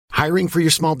Hiring for your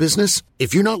small business?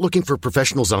 If you're not looking for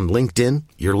professionals on LinkedIn,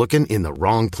 you're looking in the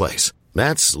wrong place.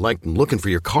 That's like looking for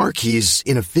your car keys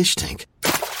in a fish tank.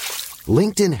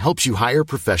 LinkedIn helps you hire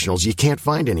professionals you can't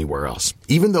find anywhere else,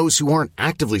 even those who aren't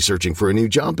actively searching for a new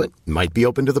job but might be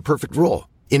open to the perfect role.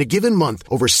 In a given month,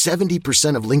 over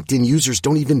 70% of LinkedIn users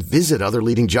don't even visit other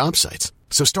leading job sites.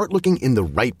 So start looking in the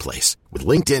right place. With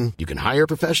LinkedIn, you can hire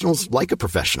professionals like a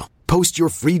professional. Post your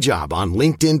free job on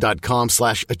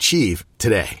linkedin.com/achieve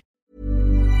today.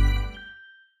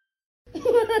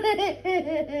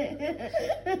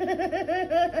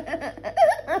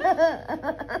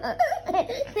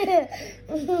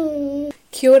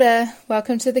 Kia ora,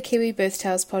 welcome to the Kiwi Birth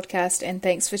Tales podcast and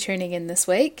thanks for tuning in this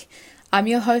week. I'm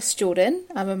your host Jordan.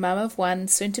 I'm a mum of one,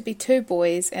 soon to be two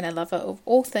boys, and a lover of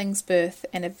all things birth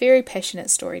and a very passionate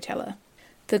storyteller.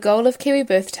 The goal of Kiwi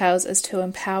Birth Tales is to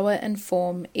empower,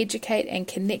 inform, educate and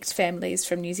connect families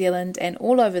from New Zealand and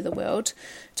all over the world,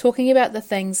 talking about the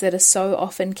things that are so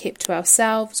often kept to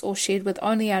ourselves or shared with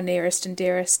only our nearest and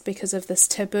dearest because of this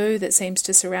taboo that seems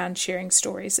to surround sharing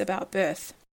stories about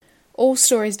birth. All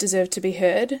stories deserve to be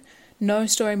heard, no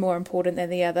story more important than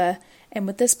the other, and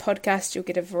with this podcast you'll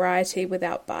get a variety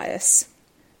without bias.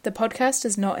 The podcast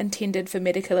is not intended for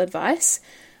medical advice.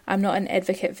 I'm not an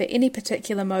advocate for any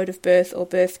particular mode of birth or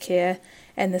birth care,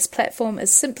 and this platform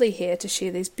is simply here to share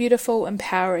these beautiful,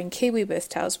 empowering Kiwi birth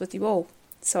tales with you all.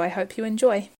 So I hope you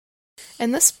enjoy.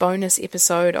 In this bonus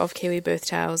episode of Kiwi Birth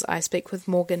Tales, I speak with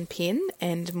Morgan Penn,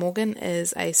 and Morgan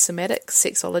is a somatic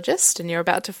sexologist, and you're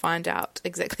about to find out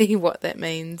exactly what that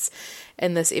means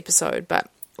in this episode, but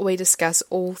we discuss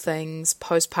all things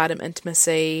postpartum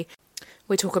intimacy.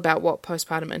 We talk about what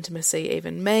postpartum intimacy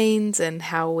even means and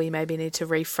how we maybe need to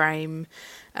reframe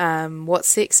what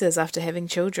sex is after having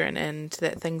children, and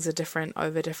that things are different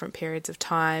over different periods of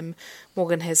time.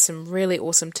 Morgan has some really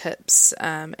awesome tips,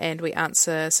 and we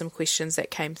answer some questions that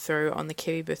came through on the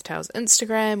Kiwi Birth Tales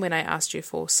Instagram when I asked you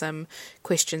for some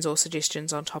questions or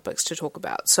suggestions on topics to talk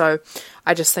about. So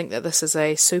I just think that this is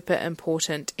a super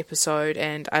important episode,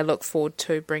 and I look forward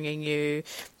to bringing you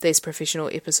these professional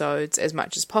episodes as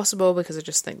much as possible because I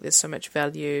just think there's so much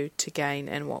value to gain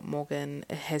in what Morgan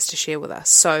has to share with us.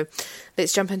 So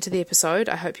let's jump into the episode.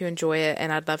 I hope you enjoy it,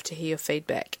 and I'd love to hear your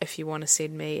feedback. If you want to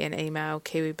send me an email,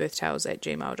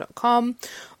 kiwibirthtales@gmail.com,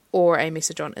 or a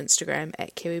message on Instagram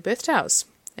at kiwibirthtales.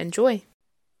 Enjoy.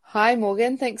 Hi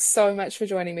Morgan, thanks so much for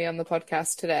joining me on the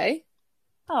podcast today.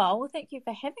 Oh, well, thank you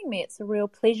for having me. It's a real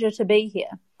pleasure to be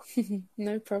here.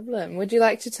 No problem. Would you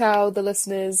like to tell the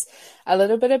listeners a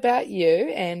little bit about you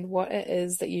and what it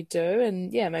is that you do,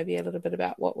 and maybe a little bit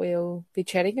about what we'll be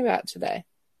chatting about today?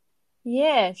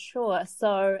 Yeah, sure.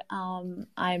 So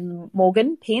I'm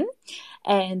Morgan Penn,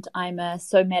 and I'm a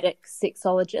somatic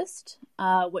sexologist,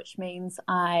 which means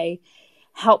I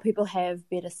help people have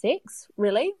better sex,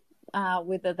 really,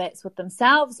 whether that's with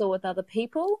themselves or with other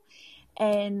people.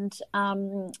 And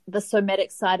the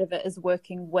somatic side of it is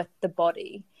working with the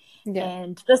body. Yeah.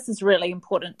 And this is really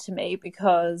important to me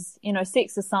because,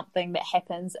 sex is something that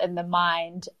happens in the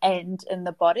mind and in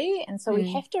the body. And so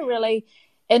we have to really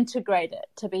integrate it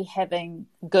to be having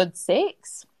good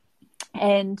sex.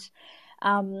 And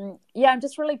I'm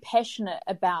just really passionate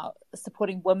about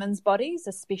supporting women's bodies,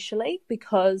 especially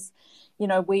because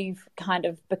we've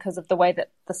because of the way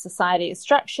that the society is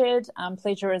structured,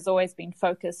 pleasure has always been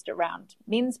focused around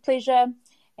men's pleasure,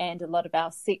 and a lot of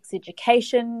our sex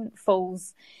education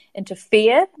falls into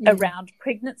fear around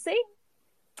pregnancy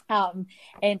and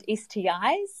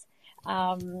STIs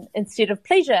instead of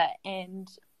pleasure. And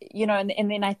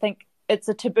then I think it's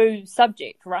a taboo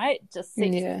subject, right? Just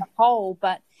sex as a whole,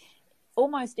 but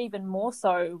almost even more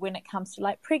so when it comes to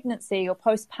like pregnancy or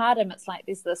postpartum. It's like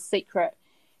there's this secret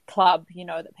club,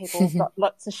 that people have got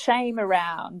lots of shame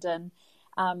around. And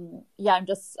I'm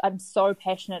so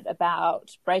passionate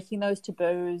about breaking those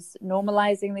taboos,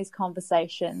 normalizing these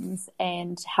conversations,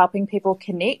 and helping people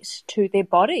connect to their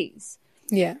bodies.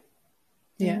 Yeah.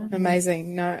 Yeah,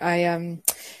 amazing. No, I am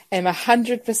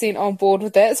 100% on board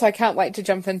with that, so I can't wait to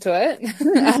jump into it.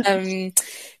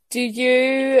 Do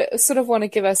you sort of want to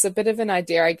give us a bit of an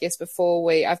idea, I guess,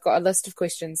 I've got a list of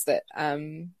questions that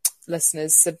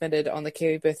listeners submitted on the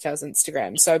Kiwi Birth Tales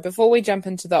Instagram. So before we jump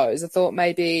into those, I thought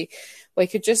maybe we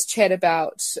could just chat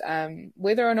about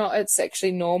whether or not it's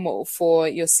actually normal for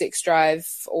your sex drive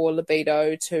or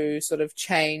libido to sort of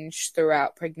change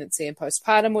throughout pregnancy and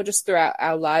postpartum, or just throughout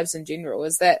our lives in general.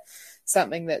 Is that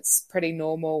something that's pretty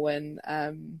normal? And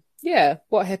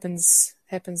what happens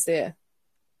there?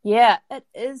 Yeah, it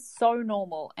is so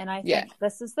normal. And I think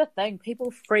this is the thing. People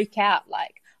freak out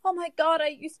like, oh my God, I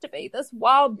used to be this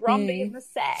wild Brumby in the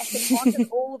sack and wanted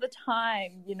all the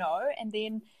time, and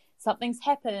then something's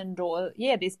happened, or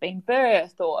there's been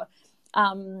birth, or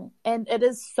and it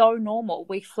is so normal.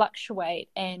 We fluctuate.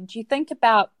 And you think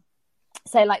about,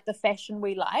 say, like the fashion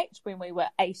we liked when we were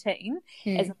 18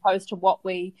 as opposed to what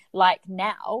we like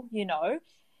now,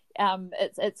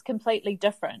 it's completely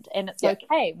different, and it's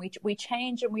okay. We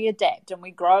change and we adapt and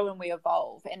we grow and we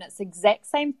evolve, and it's the exact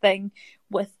same thing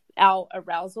with our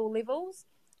arousal levels.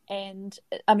 And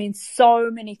I mean,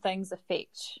 so many things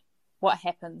affect what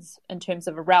happens in terms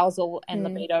of arousal and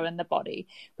libido in the body,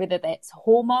 whether that's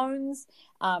hormones.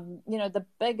 The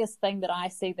biggest thing that I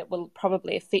see that will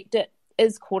probably affect it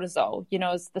is cortisol,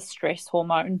 is the stress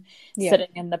hormone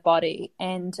sitting in the body.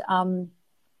 And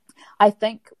I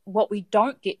think what we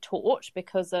don't get taught,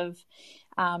 because of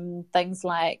things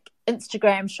like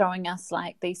Instagram showing us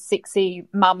like these sexy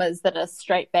mamas that are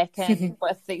straight back in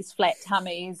with these flat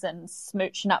tummies and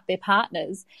smooching up their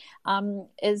partners,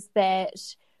 is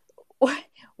that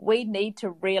we need to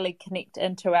really connect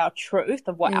into our truth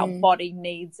of what our body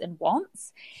needs and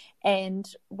wants. And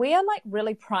we are like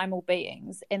really primal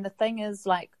beings. And the thing is,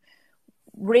 like,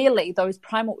 really those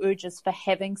primal urges for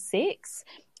having sex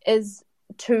is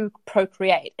to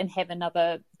procreate and have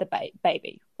the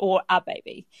baby or a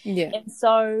baby. And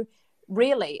so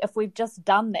really, if we've just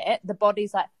done that, the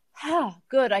body's like,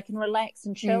 good, I can relax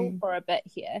and chill for a bit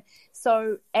here.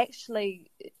 So actually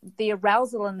the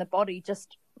arousal in the body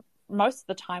just most of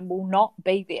the time will not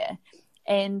be there.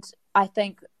 And I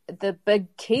think the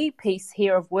big key piece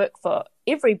here of work for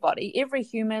everybody, every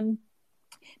human,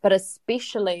 but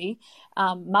especially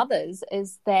mothers,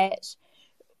 is that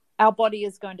our body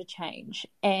is going to change,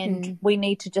 and we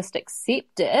need to just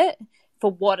accept it for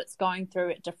what it's going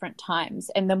through at different times.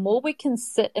 And the more we can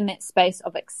sit in that space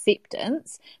of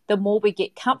acceptance, the more we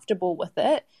get comfortable with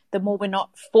it, the more we're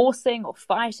not forcing or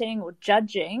fighting or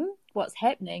judging what's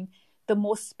happening, the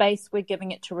more space we're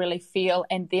giving it to really feel,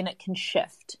 and then it can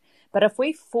shift. But if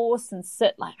we force and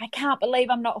sit like, I can't believe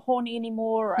I'm not horny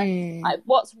anymore, or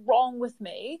what's wrong with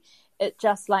me, it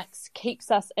just like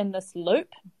keeps us in this loop,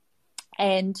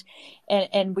 and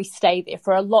we stay there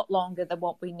for a lot longer than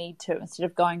what we need to, instead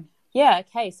of going,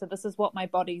 okay, so this is what my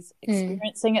body's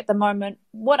experiencing at the moment.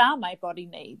 What are my body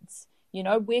needs?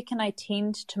 Where can I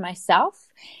tend to myself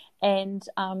and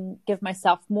give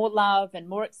myself more love and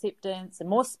more acceptance and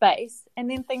more space,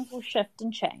 and then things will shift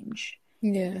and change.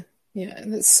 Yeah,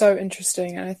 that's so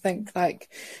interesting. And I think like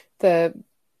the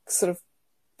sort of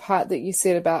part that you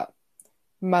said about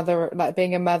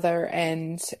being a mother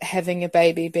and having a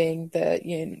baby being the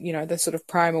the sort of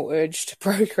primal urge to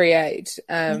procreate,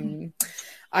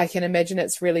 I can imagine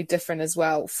it's really different as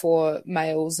well for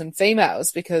males and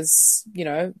females, because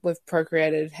we've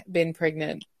procreated, been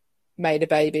pregnant, made a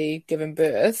baby, given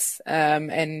birth,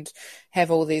 and have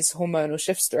all these hormonal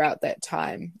shifts throughout that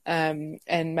time, and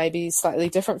maybe slightly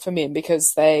different for men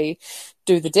because they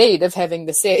do the deed of having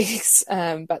the sex,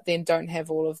 but then don't have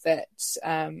all of that,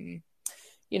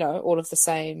 all of the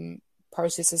same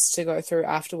processes to go through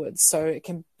afterwards. So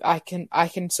I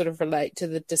can sort of relate to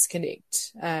the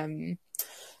disconnect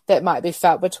that might be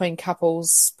felt between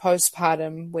couples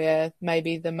postpartum, where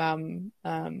maybe the mum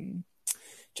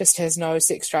just has no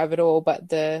sex drive at all, but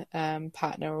the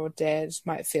partner or dad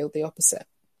might feel the opposite.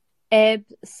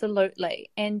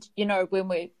 Absolutely. And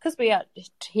because we are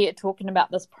here talking about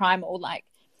this primal, like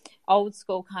old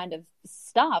school kind of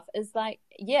stuff, is like,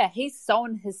 he's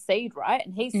sown his seed, right?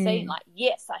 And he's seen like,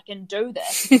 yes, I can do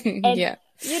this.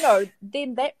 And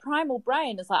then that primal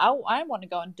brain is like, oh, I want to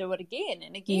go and do it again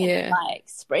and again, and like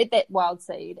spread that wild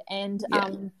seed. And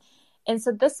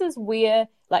so this is where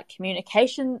like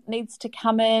communication needs to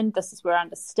come in. This is where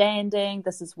understanding,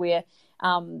 this is where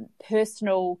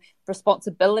personal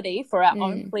responsibility for our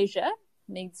own pleasure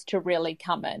needs to really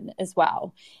come in as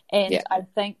well. And I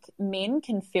think men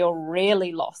can feel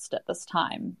really lost at this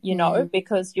time,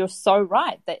 because you're so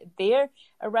right that their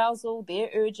arousal, their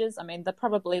urges, I mean, they're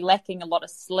probably lacking a lot of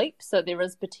sleep, so there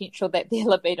is potential that their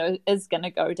libido is going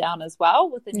to go down as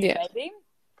well with a new baby.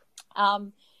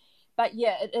 But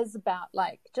it is about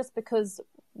like, just because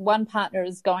one partner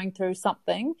is going through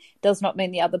something does not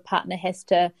mean the other partner has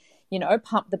to,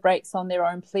 pump the brakes on their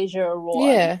own pleasure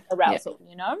or arousal,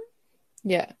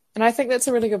 Yeah. And I think that's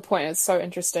a really good point. It's so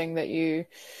interesting that you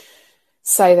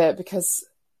say that, because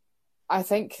I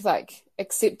think like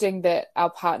accepting that our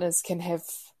partners can have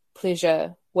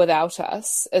pleasure without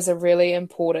us is a really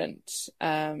important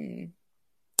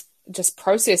just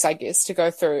process, I guess, to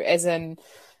go through. As in,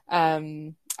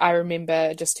 I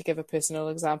remember, just to give a personal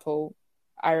example,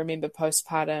 I remember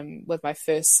postpartum with my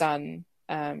first son,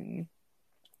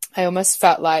 I almost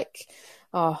felt like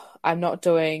oh, I'm not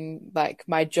doing like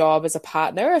my job as a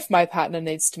partner if my partner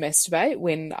needs to masturbate,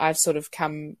 when I've sort of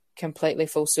come completely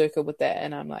full circle with that,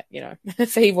 and I'm like,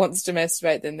 if he wants to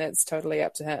masturbate, then that's totally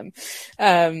up to him.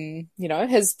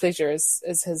 His pleasure is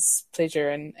his pleasure,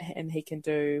 and he can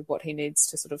do what he needs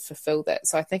to sort of fulfill that.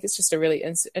 So I think it's just a really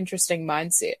interesting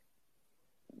mindset.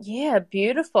 Yeah,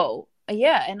 beautiful.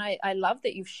 Yeah, and I love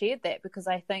that you've shared that, because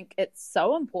I think it's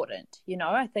so important.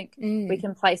 I think we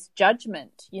can place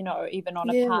judgment, even on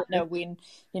a partner, when,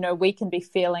 we can be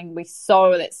feeling that's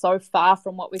so far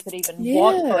from what we could even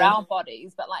want for our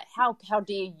bodies. But like, how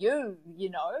dare you,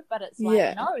 but it's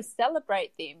like, no,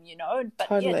 celebrate them, but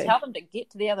totally. tell them to get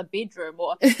to the other bedroom,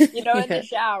 or, in the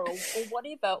shower, or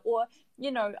whatever. Or,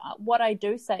 what I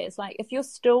do say is, like, if you're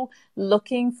still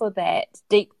looking for that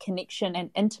deep connection and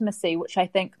intimacy, which I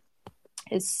think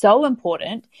is so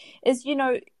important, is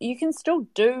you can still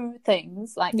do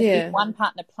things like, if there's one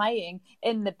partner playing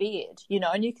in the bed,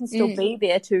 and you can still be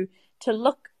there to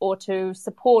look, or to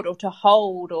support, or to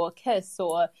hold, or kiss,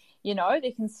 or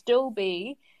there can still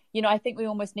be, I think we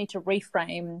almost need to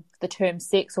reframe the term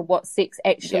sex, or what sex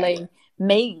actually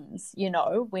means,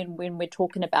 when we're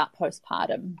talking about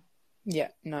postpartum.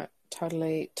 No,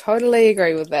 totally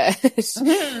agree with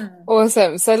that.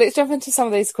 Awesome. So let's jump into some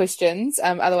of these questions.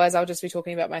 Otherwise I'll just be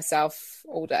talking about myself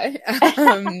all day.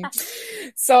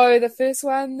 So the first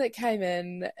one that came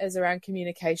in is around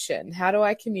communication. How do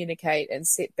I communicate and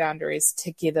set boundaries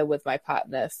together with my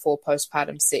partner for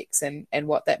postpartum sex, and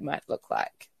what that might look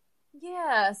like?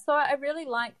 Yeah, so I really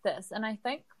like this, and I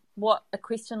think what a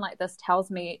question like this tells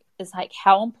me is like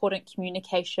how important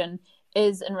communication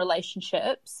is in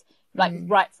relationships, like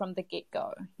right from the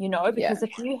get-go, because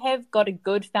if you have got a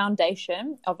good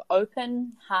foundation of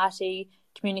open, hearty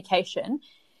communication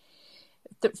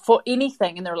for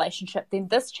anything in the relationship, then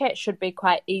this chat should be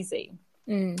quite easy.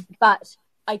 But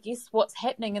I guess what's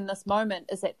happening in this moment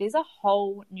is that there's a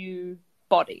whole new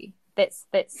body that's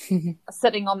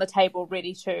sitting on the table,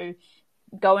 ready to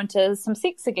go into some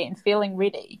sex again, feeling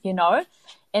ready,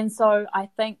 And so I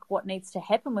think what needs to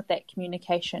happen with that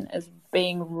communication is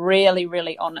being really,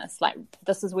 really honest. Like,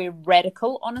 this is where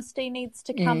radical honesty needs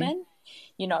to come in,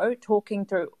 talking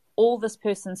through all this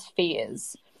person's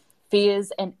fears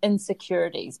and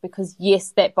insecurities, because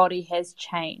yes, that body has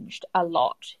changed a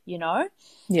lot,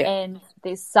 and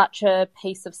there's such a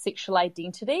piece of sexual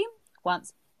identity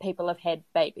once people have had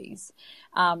babies,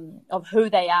 of who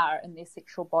they are in their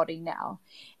sexual body now.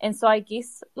 And so I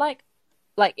guess like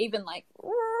even like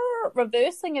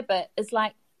reversing a bit is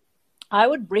like, I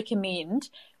would recommend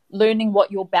learning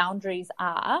what your boundaries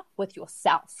are with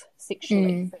yourself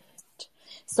sexually first.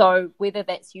 So whether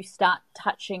that's you start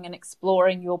touching and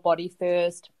exploring your body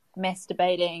first,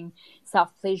 masturbating,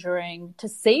 self-pleasuring, to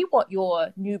see what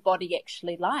your new body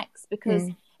actually likes, because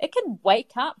it can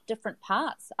wake up different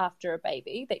parts after a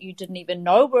baby that you didn't even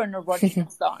know were an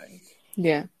erogenous zone.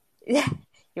 Yeah.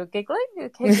 You're giggling?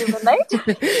 Can you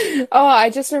relate? Oh, I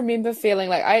just remember feeling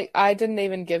like I didn't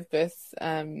even give birth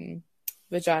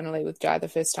vaginally with Jai the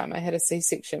first time. I had a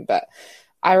C-section, but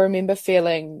I remember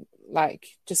feeling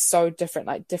like just so different,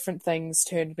 like different things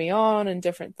turned me on and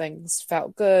different things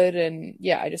felt good. And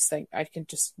I just think I can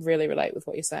just really relate with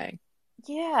what you're saying.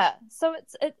 Yeah, so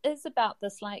it is about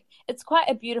this, like, it's quite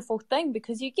a beautiful thing,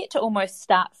 because you get to almost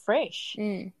start fresh.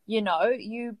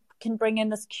 You can bring in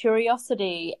this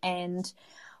curiosity, and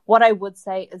what I would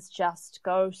say is just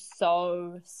go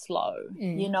so slow,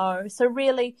 So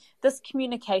really, this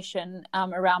communication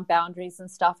around boundaries and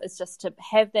stuff is just to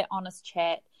have that honest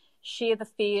chat, share the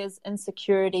fears,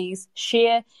 insecurities,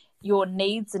 share your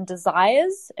needs and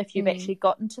desires if you've actually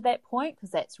gotten to that point,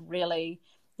 because that's really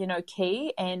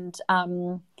key. And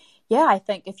I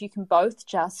think if you can both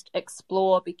just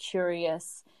explore, be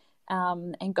curious,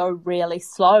 and go really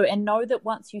slow, and know that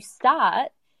once you start,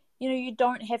 you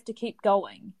don't have to keep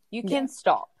going. You can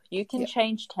stop. You can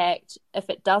change tact if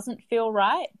it doesn't feel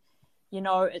right.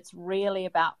 It's really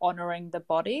about honoring the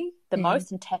body the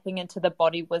most, and tapping into the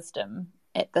body wisdom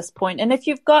at this point. And if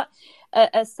you've got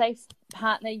a safe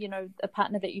partner, a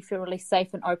partner that you feel really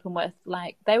safe and open with,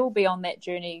 like, they will be on that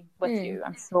journey with you,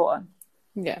 I'm sure.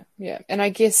 Yeah. And I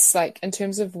guess, like, in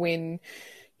terms of when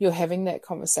you're having that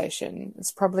conversation,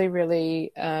 it's probably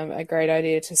really a great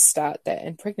idea to start that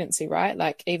in pregnancy, right?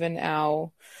 Like, even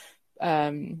our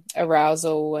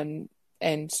arousal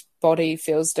and body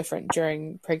feels different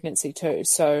during pregnancy too.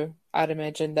 So I'd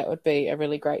imagine that would be a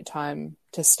really great time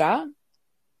to start.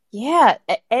 Yeah,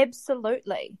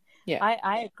 absolutely. Yeah,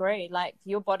 I agree. Like,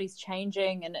 your body's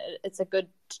changing, and it's a good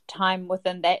time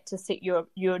within that to set your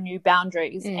new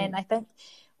boundaries. And I think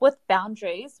with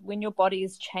boundaries, when your body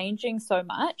is changing so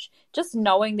much, just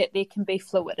knowing that there can be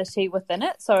fluidity within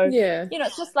it. So,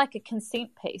 it's just like a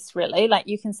consent piece, really. Like,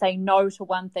 you can say no to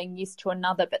one thing, yes to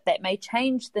another, but that may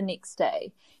change the next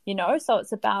day, So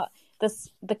it's about this,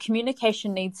 the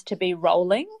communication needs to be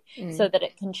rolling so that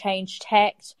it can change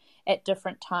tact at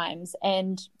different times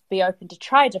and be open to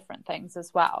try different things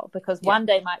as well, because one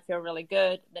day might feel really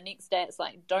good, the next day it's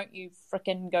like, don't you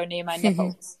frickin' go near my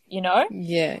nipples. Yeah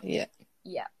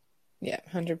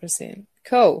 100%.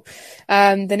 Cool.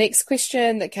 The next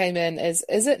question that came in is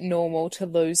it normal to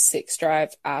lose sex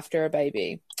drive after a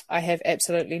baby? I have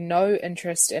absolutely no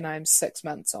interest and I'm 6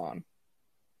 months on.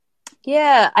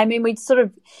 Yeah, I mean, we'd sort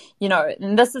of,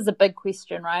 and this is a big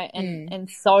question, right? And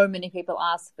so many people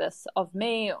ask this of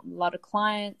me, a lot of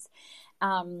clients.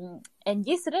 And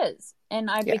yes, it is.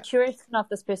 And I'd be curious to know if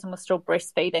this person was still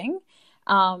breastfeeding,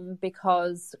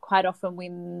 because quite often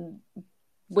when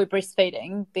we're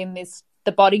breastfeeding, then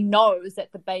the body knows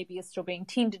that the baby is still being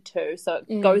tended to. So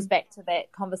it goes back to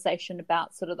that conversation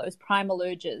about sort of those primal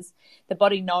urges. The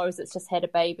body knows it's just had a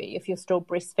baby if you're still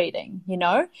breastfeeding,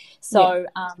 So,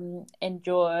 and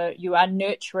you are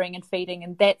nurturing and feeding,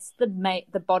 and that's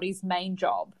the body's main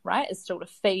job, right? Is still to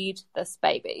feed this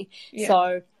baby. Yeah.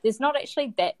 So there's not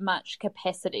actually that much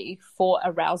capacity for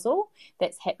arousal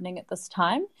that's happening at this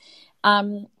time.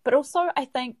 But also I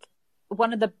think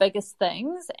one of the biggest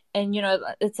things, and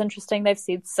it's interesting, they've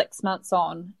said 6 months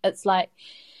on, it's like,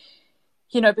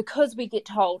 because we get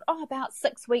told, about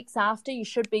 6 weeks after you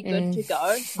should be good to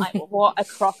go, like, what a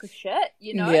crock of shit,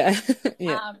 it's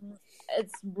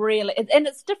really, and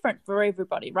it's different for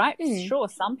everybody, right? Sure,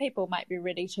 some people might be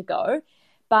ready to go,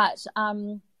 but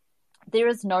there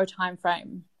is no time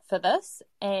frame for this,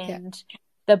 and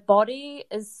the body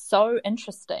is so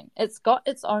interesting. It's got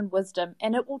its own wisdom,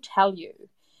 and it will tell you,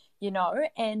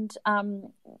 and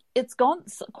it's gone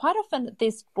quite often.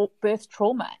 There's birth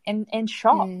trauma and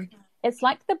shock. It's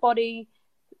like the body,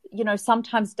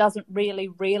 sometimes doesn't really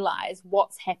realize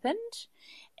what's happened,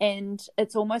 and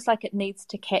it's almost like it needs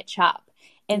to catch up.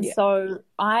 And so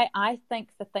I think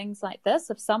for things like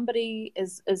this, if somebody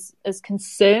is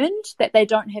concerned that they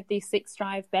don't have their sex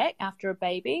drive back after a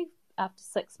baby, after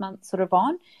 6 months sort of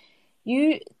on,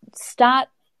 you start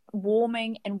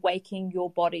warming and waking your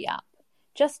body up,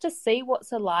 just to see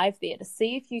what's alive there, to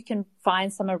see if you can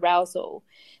find some arousal.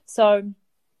 So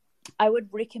I would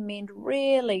recommend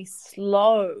really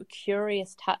slow,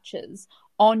 curious touches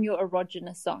on your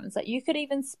erogenous zones. Like, you could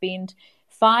even spend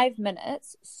 5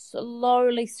 minutes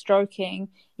slowly stroking,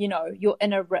 your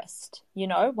inner wrist,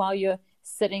 while you're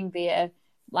sitting there,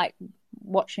 like,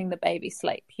 watching the baby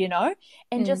sleep,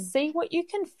 and just see what you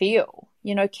can feel.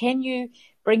 Can you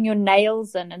bring your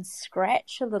nails in and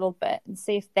scratch a little bit and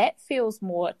see if that feels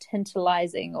more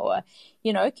tantalizing, or,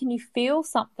 can you feel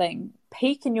something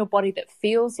peak in your body that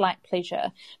feels like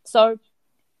pleasure? So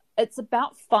it's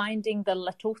about finding the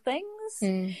little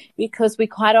things, because we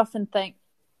quite often think,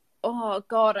 oh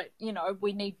God,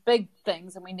 we need big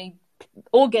things and we need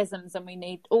orgasms and we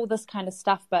need all this kind of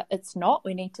stuff, but it's not.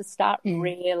 We need to start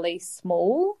really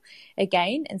small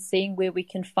again and seeing where we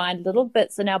can find little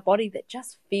bits in our body that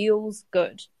just feels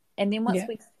good. And then once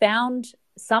we've found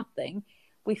something,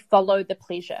 we follow the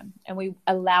pleasure and we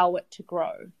allow it to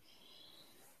grow.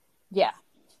 Yeah.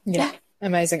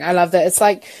 Amazing. I love that. It's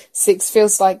like sex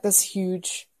feels like this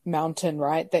huge mountain,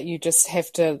 right? That you just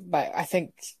have to, like, I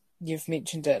think you've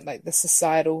mentioned it, like the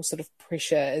societal sort of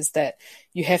pressure is that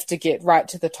you have to get right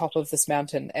to the top of this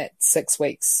mountain at 6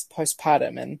 weeks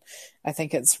postpartum. And I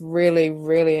think it's really,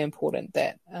 really important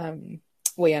that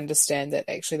we understand that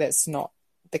actually that's not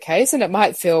the case. And it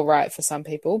might feel right for some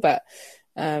people, but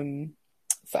for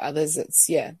others, it's,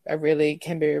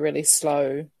 can be a really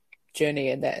slow journey,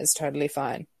 and that is totally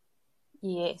fine.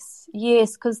 Yes,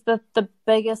 because the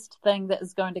biggest thing that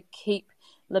is going to keep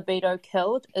libido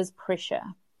killed is pressure.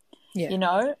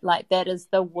 Like, that is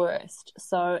the worst.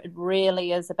 So it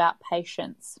really is about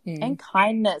patience and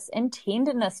kindness and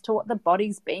tenderness to what the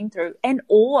body's been through, and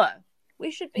awe.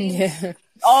 We should be in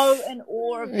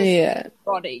awe of this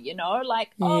body,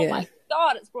 like, my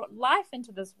God, it's brought life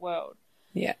into this world.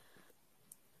 No,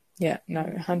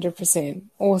 100%.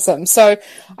 Awesome. So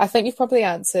I think you've probably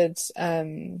answered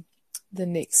the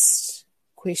next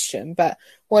question, but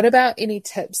what about any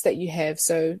tips that you have?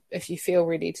 So if you feel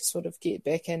ready to sort of get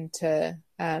back into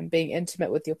being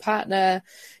intimate with your partner,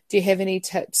 do you have any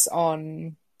tips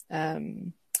on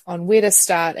where to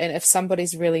start? And if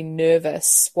somebody's really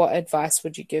nervous, what advice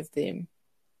would you give them?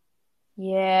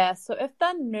 Yeah, so if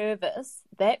they're nervous,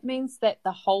 that means that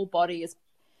the whole body is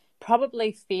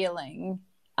probably feeling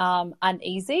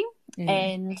uneasy,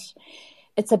 and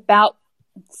it's about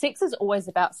sex is always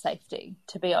about safety,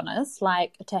 to be honest.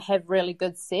 Like, to have really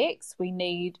good sex, we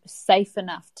need safe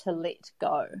enough to let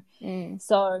go.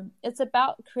 So it's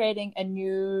about creating a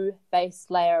new base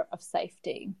layer of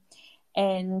safety.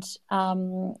 And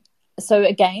so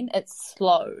again, it's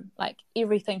slow. Like,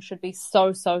 everything should be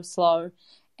so slow.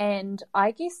 And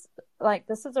I guess, like,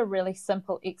 this is a really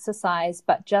simple exercise,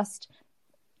 but just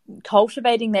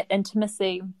cultivating that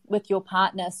intimacy with your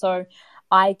partner. So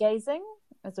eye gazing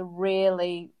is a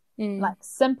really like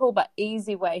simple but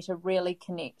easy way to really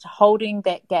connect. Holding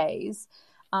that gaze.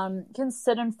 You can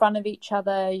sit in front of each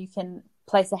other. You can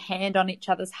place a hand on each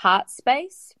other's heart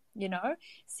space, you know,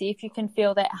 see if you can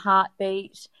feel that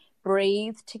heartbeat.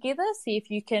 Breathe together. See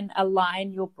if you can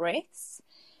align your breaths.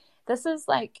 This is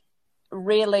like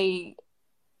really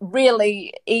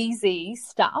easy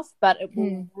stuff, but it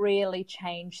will really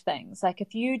change things. Like,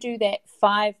 if you do that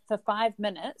for 5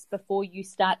 minutes before you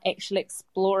start actually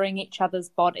exploring each other's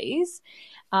bodies,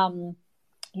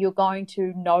 you're going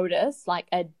to notice like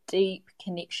a deep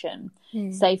connection,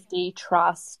 safety,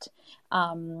 trust,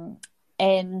 and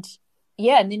then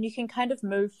you can kind of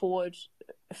move forward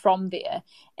from there.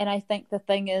 And I think the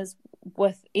thing is,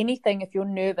 with anything, if you're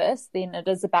nervous, then it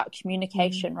is about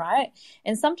communication, right?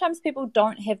 And sometimes people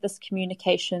don't have this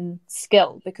communication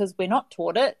skill because we're not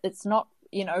taught it. It's not,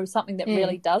 you know, something that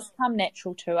really does come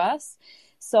natural to us.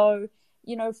 So,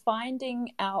 you know,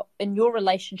 finding out in your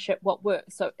relationship what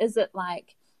works. So is it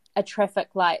like a traffic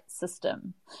light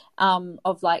system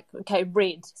of like, okay,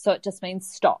 red, so it just means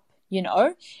stop, you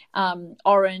know,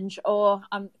 orange, or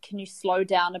can you slow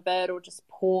down a bit or just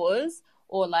pause,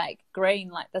 or like green,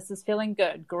 like this is feeling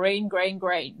good, green,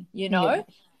 you know.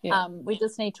 We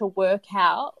just need to work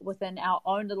out within our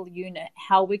own little unit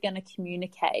how we're going to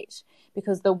communicate,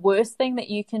 because the worst thing that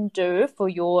you can do for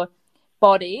your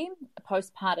body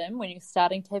postpartum when you're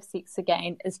starting to have sex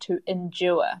again is to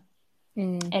endure.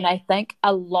 And I think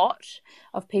a lot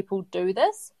of people do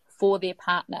this for their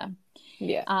partner.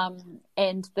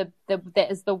 And that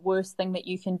is the worst thing that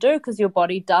you can do, because your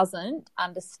body doesn't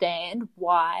understand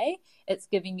why it's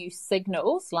giving you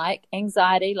signals like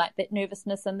anxiety, like that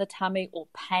nervousness in the tummy, or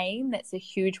pain. That's a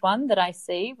huge one that I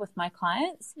see with my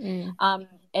clients.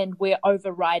 And we're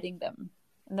overriding them.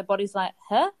 And the body's like,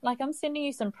 like, I'm sending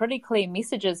you some pretty clear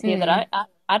messages here that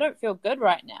I don't feel good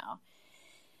right now.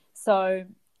 So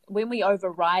when we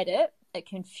override it, it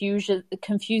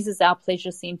confuses our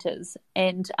pleasure centers,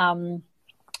 and then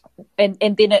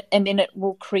it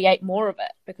will create more of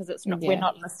it, because it's not, we're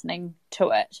not listening to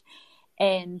it,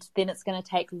 and then it's going to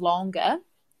take longer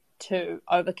to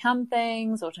overcome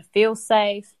things or to feel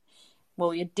safe.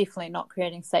 Well, you're definitely not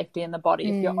creating safety in the body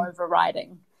if you're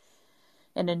overriding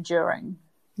and enduring.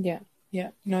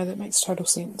 No, that makes total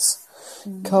sense.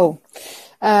 Cool.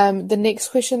 The next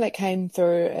question that came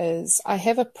through is, I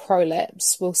have a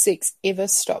prolapse. Will sex ever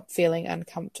stop feeling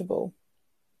uncomfortable?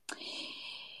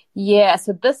 Yeah,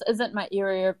 so this isn't my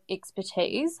area of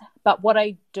expertise, but what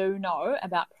I do know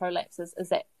about prolapses is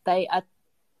that they are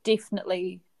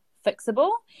definitely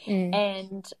fixable.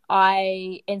 And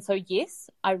so yes,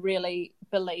 I really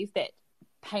believe that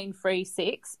pain-free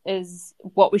sex is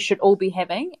what we should all be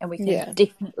having, and we can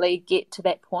definitely get to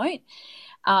that point.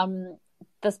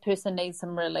 This person needs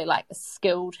some really like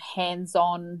skilled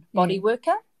hands-on body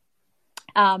worker,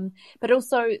 but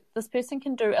also this person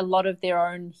can do a lot of their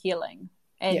own healing.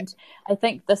 And I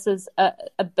think this is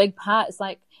a big part. It's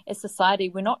like, as society,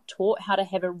 we're not taught how to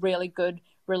have a really good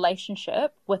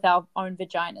relationship with our own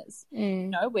vaginas. You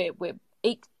know, we're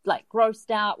like grossed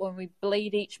out when we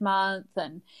bleed each month,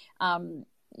 and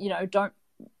you know,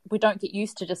 we don't get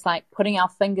used to just like putting our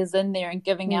fingers in there and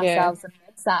giving ourselves a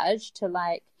massage to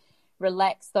like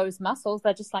relax those muscles.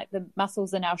 They're just like the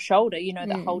muscles in our shoulder, you know,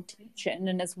 that hold tension.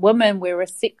 And as women, we're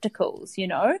receptacles, you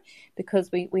know, because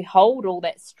we hold all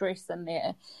that stress in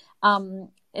there.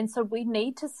 And so we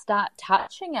need to start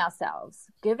touching ourselves,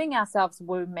 giving ourselves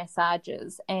womb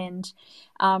massages. And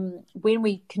when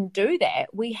we can do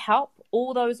that, we help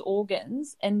all those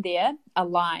organs in there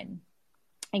align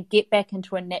and get back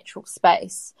into a natural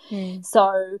space.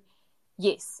 So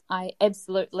yes, I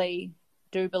absolutely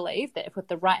do believe that if with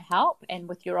the right help and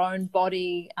with your own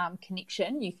body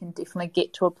connection, you can definitely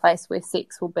get to a place where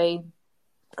sex will be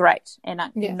great and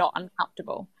not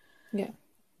uncomfortable.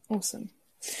 Awesome.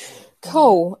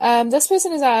 Cool. This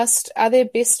person has asked, are there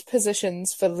best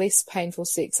positions for less painful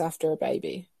sex after a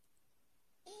baby?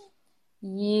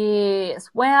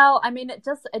 Yes. Well, I mean, it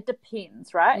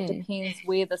depends, right? It depends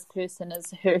where this person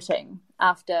is hurting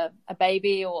after a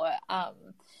baby, or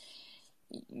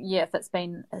if it's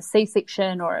been a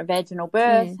C-section or a vaginal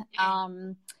birth.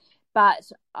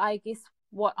 But I guess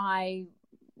what I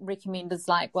recommend is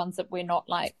like ones that we're not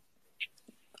like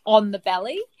on the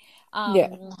belly.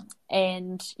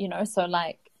 And, you know, so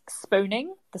like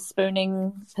the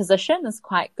spooning position is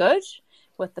quite good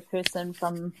with the person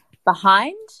from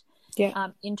behind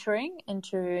entering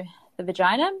into the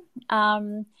vagina.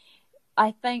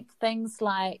 I think things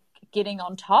like getting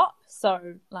on top,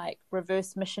 so like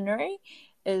reverse missionary,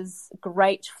 is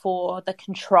great for the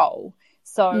control,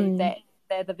 so that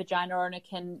the vagina owner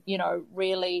can, you know,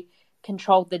 really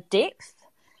control the depth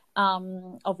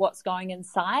of what's going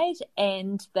inside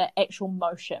and the actual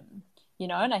motion, you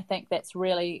know. And I think that's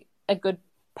really a good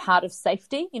part of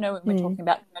safety, you know, when we're talking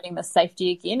about promoting the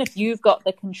safety again. If you've got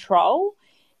the control,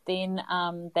 then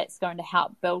that's going to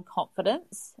help build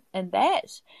confidence in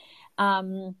that.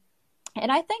 And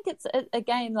I think it's,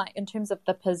 again, like in terms of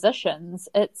the positions,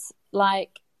 it's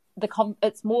like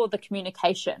it's more the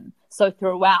communication. So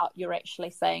throughout, you're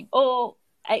actually saying, oh,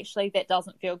 actually, that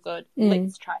doesn't feel good.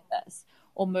 Let's try this.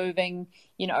 Or moving,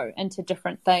 you know, into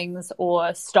different things,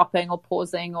 or stopping or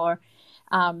pausing, or,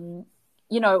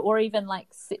 you know, or even like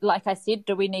I said,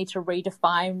 do we need to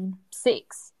redefine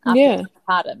sex after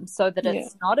postpartum so that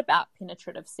it's not about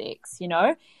penetrative sex, you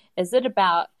know? Is it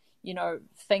about, you know,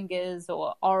 fingers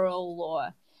or oral,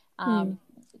 or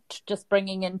just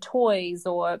bringing in toys,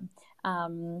 or,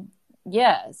 so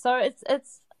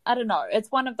it's, I don't know, it's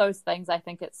one of those things. I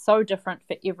think it's so different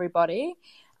for everybody.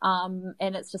 And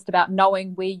it's just about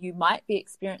knowing where you might be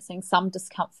experiencing some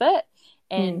discomfort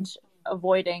and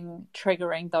avoiding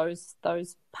triggering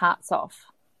those parts off.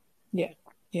 Yeah.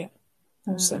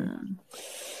 Awesome.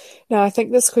 Now, I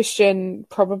think this question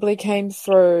probably came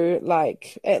through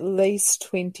like at least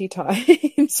 20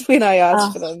 times when I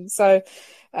asked for them. So,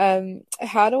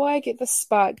 how do I get the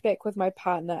spark back with my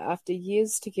partner after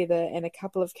years together and a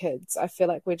couple of kids? I feel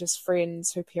like we're just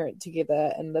friends who parent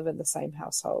together and live in the same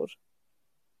household.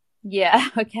 Yeah,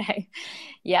 okay.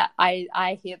 Yeah,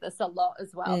 I hear this a lot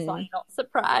as well, so I'm not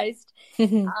surprised.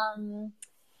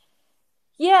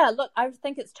 Yeah, look, I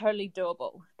think it's totally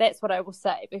doable. That's what I will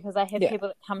say, because I have people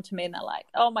that come to me and they're like,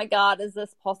 oh my God, is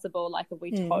this possible? Like, have we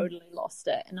totally lost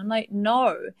it? And I'm like,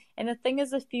 no. And the thing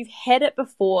is, if you've had it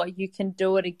before, you can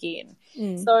do it again.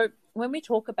 So when we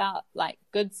talk about like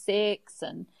good sex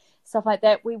and stuff like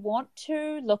that, we want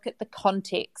to look at the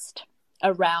context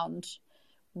around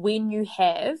when you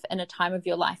have, in a time of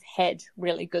your life, had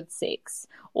really good sex,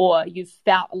 or you've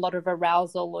felt a lot of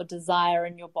arousal or desire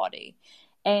in your body.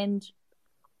 And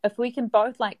if we can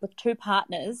both, like with two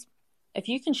partners, if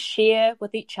you can share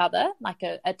with each other like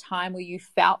a time where you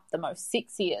felt the most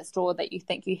sexiest, or that you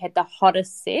think you had the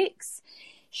hottest sex,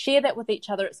 share that with each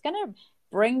other. It's going to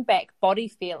bring back body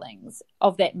feelings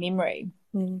of that memory,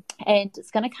 and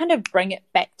it's going to kind of bring it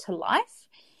back to life.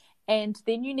 And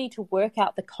then you need to work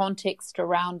out the context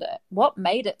around it. What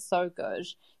made it so good?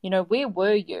 You know, where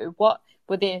were you? What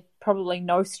were there? Probably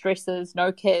no stresses,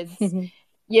 no kids,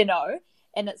 you know?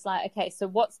 And it's like, okay, so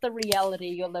what's the reality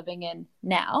you're living in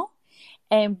now?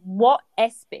 And what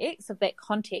aspects of that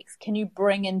context can you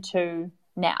bring into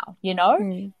now, you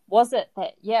know? Was it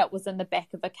that, it was in the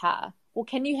back of a car? Well,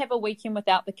 can you have a weekend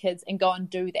without the kids and go and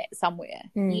do that somewhere,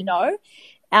 you know?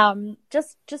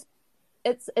 Just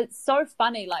it's so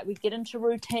funny. Like, we get into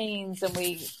routines and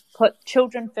we put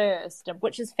children first,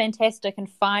 which is fantastic and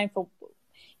fine for,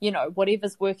 you know,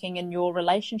 whatever's working in your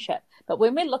relationship. But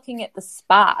when we're looking at the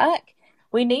spark,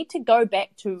 we need to go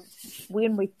back to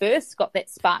when we first got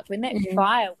that spark, when that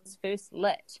fire was first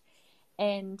lit,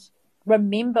 and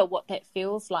remember what that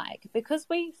feels like, because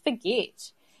we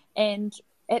forget. And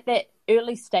at that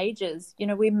early stages, you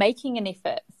know, we're making an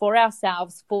effort for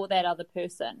ourselves, for that other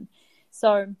person.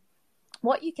 So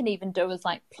what you can even do is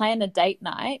like plan a date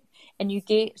night, and you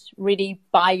get ready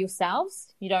by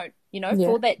yourselves. You don't, you know,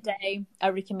 for that day, I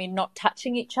recommend not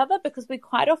touching each other, because we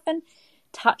quite often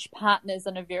touch partners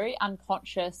in a very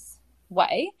unconscious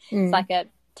way. It's like a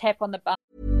tap on the bum.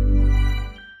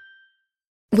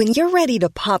 When you're ready to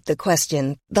pop the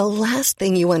question, the last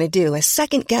thing you want to do is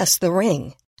second guess the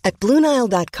ring. At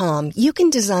BlueNile.com, you can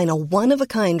design a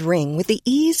one-of-a-kind ring with the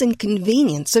ease and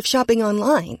convenience of shopping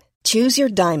online. Choose your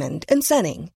diamond and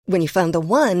setting. When you find the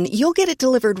one, you'll get it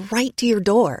delivered right to your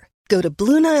door. Go to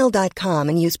BlueNile.com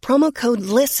and use promo code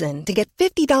LISTEN to get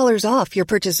 $50 off your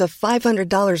purchase of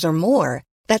 $500 or more.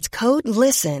 That's code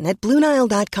LISTEN at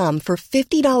BlueNile.com for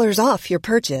 $50 off your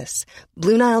purchase.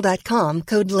 BlueNile.com,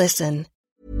 code LISTEN.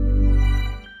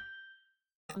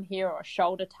 Here, or a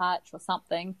shoulder touch or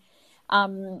something.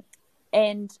 And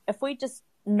if we just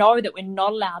know that we're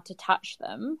not allowed to touch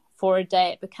them for a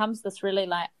day, it becomes this really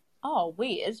like, oh,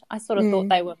 weird. I sort of thought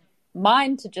they were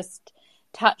mine to just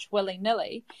touch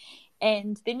willy-nilly.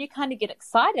 And then you kind of get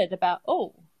excited about,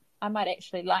 oh, I might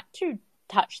actually like to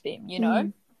touch them, you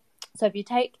know. So if you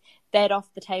take that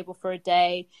off the table for a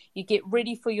day, you get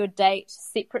ready for your date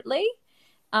separately,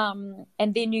 and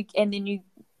then you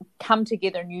come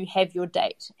together and you have your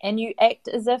date, and you act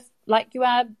as if like you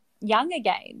are young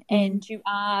again, and you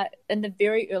are in the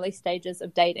very early stages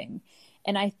of dating.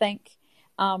 And I think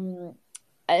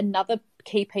another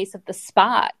key piece of the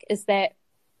spark is that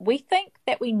we think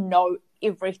that we know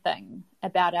everything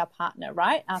about our partner,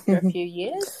 right, after a few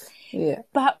years. Yeah.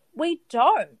 But we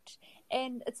don't.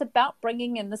 And it's about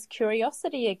bringing in this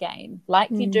curiosity again, like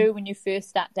you do when you first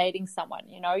start dating someone.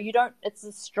 You know, you don't, it's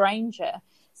a stranger.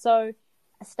 So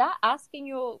start asking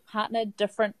your partner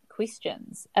different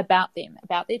questions about them,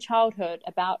 about their childhood,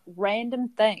 about random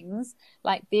things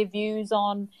like their views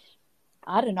on,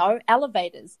 I don't know,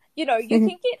 elevators. You know, you can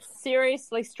get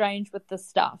seriously strange with this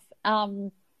stuff.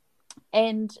 And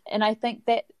I think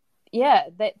that, yeah,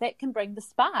 that can bring the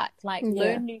spark, like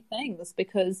learn new things,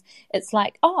 because it's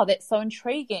like, oh, that's so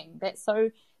intriguing. That's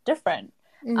so different.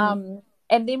 And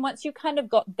then once you kind of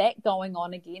got that going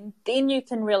on again, then you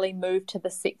can really move to the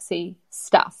sexy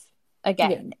stuff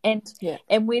again. And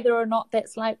whether or not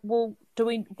that's like, well,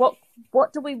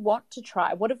 what do we want to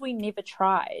try? What have we never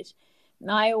tried? And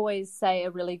I always say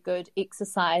a really good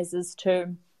exercise is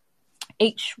to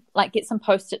each, like, get some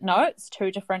Post-it notes, 2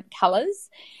 different colors,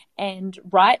 and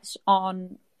write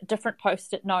on different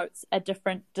Post-it notes a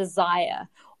different desire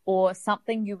or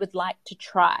something you would like to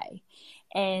try.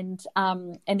 And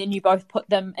then you both put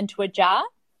them into a jar.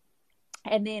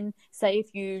 And then say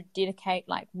if you dedicate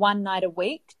like one night a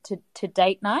week to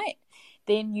date night,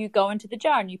 then you go into the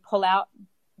jar and you pull out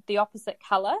the opposite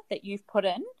color that you've put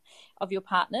in of your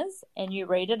partners, and you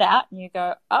read it out and you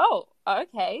go, oh,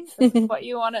 okay, this is what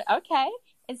you want to, okay.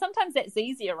 And sometimes that's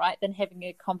easier, right, than having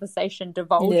a conversation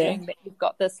divulging that you've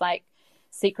got this like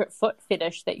secret foot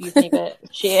fetish that you've never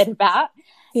shared about.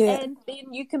 And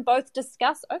then you can both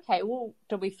discuss, okay, well,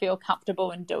 do we feel comfortable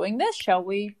in doing this? Shall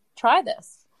we try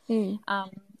this? And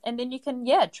then you can,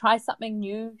 try something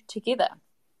new together.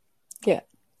 Yeah,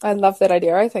 I love that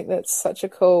idea. I think that's such a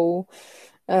cool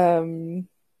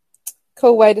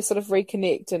way to sort of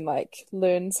reconnect and like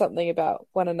learn something about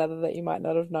one another that you might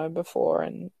not have known before.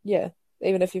 And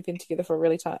even if you've been together for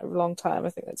a long time, I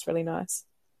think that's really nice.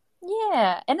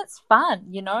 Yeah, and it's fun,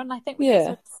 you know, and I think when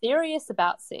we're serious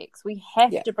about sex, we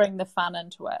have to bring the fun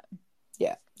into it.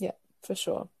 Yeah, for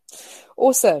sure.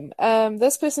 Awesome.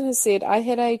 This person has said, I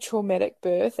had a traumatic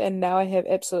birth and now I have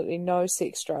absolutely no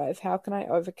sex drive. How can I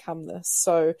overcome this?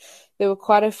 So there were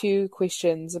quite a few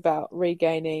questions about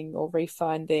regaining or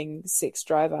refinding sex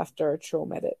drive after a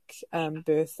traumatic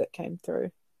birth that came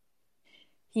through.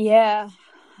 Yeah.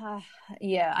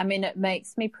 I mean, it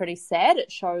makes me pretty sad.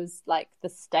 It shows like the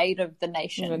state of the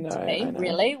nation to me,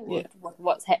 really, with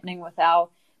what's happening with our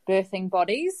birthing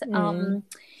bodies.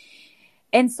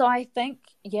 And so I think,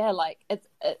 like it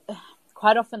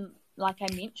quite often, like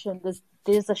I mentioned,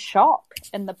 there's a shock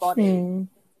in the body.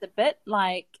 It's a bit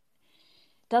like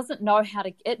doesn't know how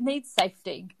to. It needs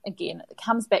safety again. It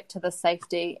comes back to the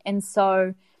safety, and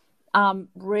so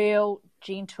real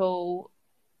gentle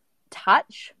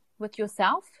touch with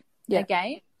yourself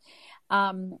again.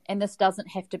 And this doesn't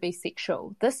have to be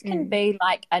sexual. This can be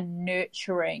like a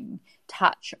nurturing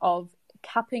touch of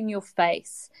cupping your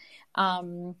face,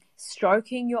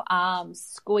 stroking your arms,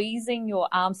 squeezing your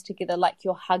arms together like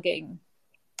you're hugging,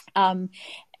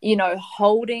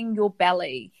 holding your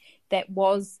belly that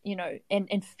was,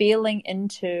 and feeling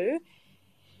into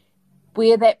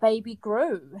where that baby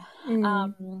grew.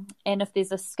 And if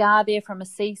there's a scar there from a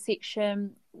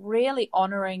C-section, really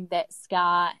honoring that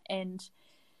scar. And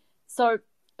so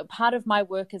part of my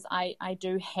work is I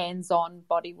do hands-on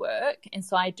body work, and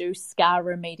so I do scar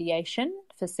remediation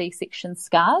for C-section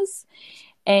scars.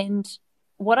 And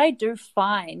what I do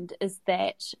find is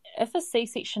that if a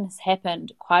C-section has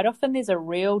happened, quite often there's a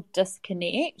real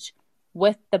disconnect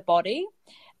with the body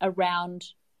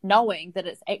around knowing that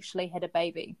it's actually had a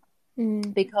baby,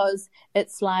 because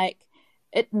it's like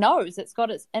it knows, it's got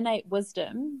its innate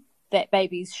wisdom that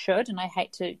babies should, and I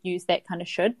hate to use that kind of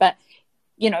should, but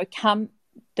come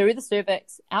through the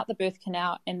cervix, out the birth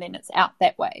canal, and then it's out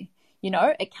that way.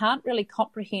 It can't really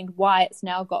comprehend why it's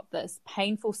now got this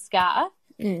painful scar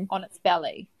on its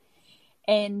belly.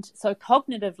 And so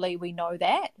cognitively we know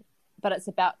that, but it's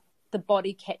about the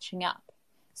body catching up.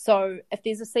 So if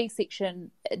there's a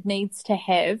C-section, it needs to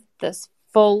have this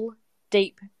full,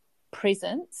 deep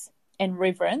presence and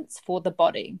reverence for the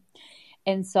body.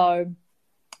 And so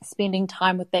spending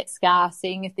time with that scar,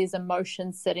 seeing if there's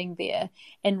emotion sitting there,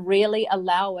 and really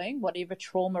allowing whatever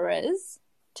trauma is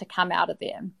to come out of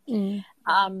there.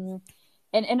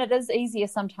 And it is easier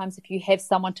sometimes if you have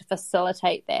someone to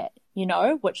facilitate that, you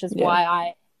know, which is why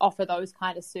I offer those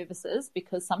kind of services,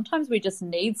 because sometimes we just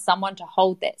need someone to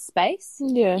hold that space,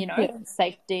 you know,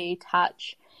 safety,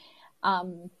 touch.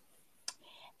 And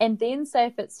then say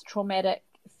if it's traumatic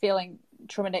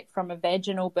from a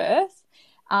vaginal birth,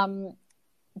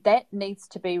 that needs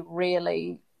to be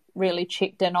really, really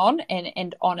checked in on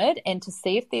and honoured, and to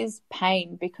see if there's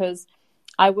pain, because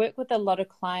I work with a lot of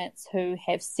clients who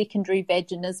have secondary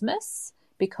vaginismus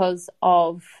because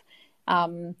of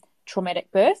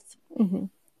traumatic birth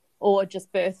or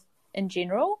just birth in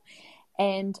general.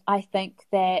 And I think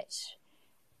that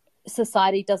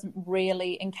society doesn't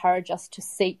really encourage us to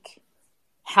seek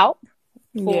help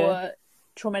for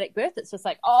traumatic birth. It's just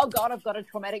like, oh God, I've got a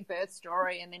traumatic birth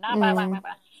story, and then blah, blah, blah,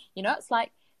 blah. You know, it's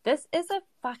like, this is a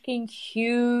fucking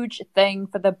huge thing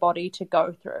for the body to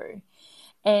go through.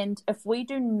 And if we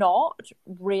do not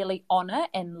really honour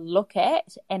and look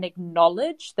at and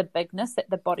acknowledge the bigness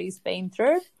that the body's been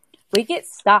through, we get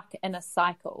stuck in a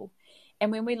cycle.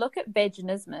 And when we look at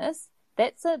vaginismus,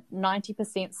 that's a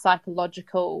 90%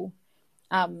 psychological,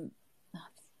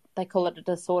 they call it a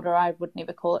disorder. I would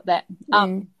never call it that,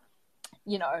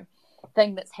 you know,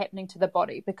 thing that's happening to the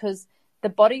body, because the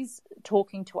body's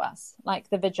talking to us. Like,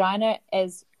 the vagina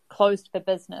is closed for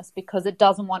business because it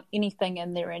doesn't want anything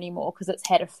in there anymore because it's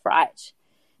had a fright.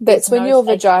 That's when your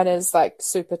vagina is like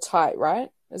super tight,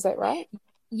 right? Is that right?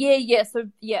 Yeah. So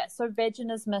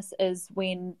vaginismus is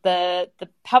when the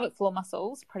pelvic floor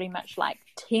muscles pretty much like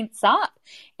tense up,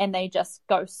 and they just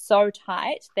go so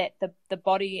tight that the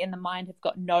body and the mind have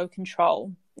got no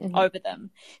control over them.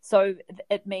 So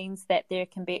it means that there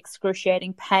can be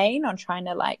excruciating pain on trying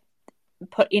to like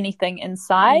put anything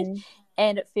inside,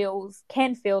 and it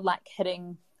can feel like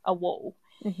hitting a wall.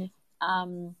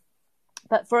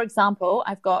 But for example,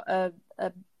 I've got a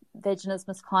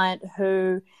vaginismus client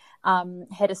who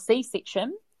had a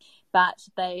C-section, but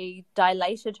they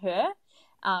dilated her,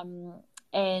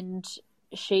 and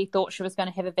she thought she was going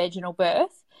to have a vaginal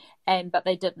birth, but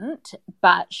they didn't.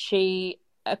 But she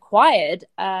acquired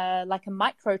like a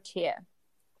micro tear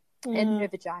in her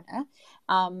vagina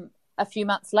a few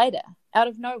months later, out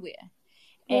of nowhere.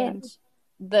 And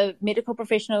the medical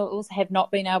professionals have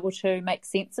not been able to make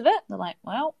sense of it. They're like,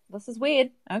 well, this is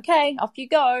weird. Okay, off you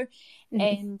go.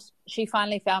 And she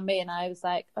finally found me, and I was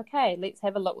like, okay, let's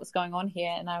have a look what's going on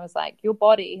here. And I was like, your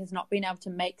body has not been able to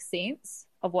make sense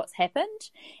of what's happened.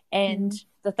 And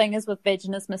the thing is with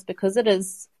vaginismus, because it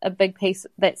is a big piece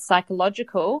that's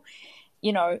psychological,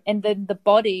 you know, and then the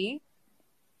body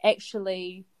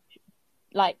actually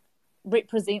like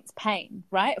represents pain,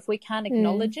 right? If we can't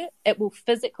acknowledge it, it will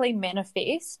physically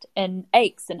manifest in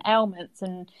aches and ailments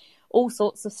and all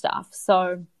sorts of stuff.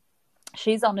 So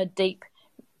she's on a deep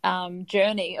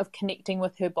journey of connecting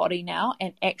with her body now,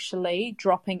 and actually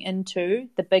dropping into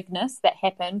the bigness that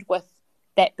happened with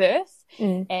that birth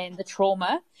and the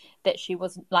trauma that she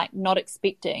was like not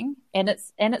expecting, and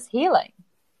it's healing,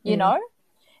 you know.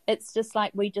 It's just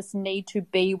like, we just need to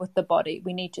be with the body.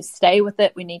 We need to stay with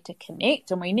it. We need to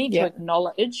connect, and we need to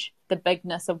acknowledge the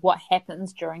bigness of what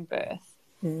happens during birth.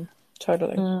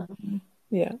 Totally.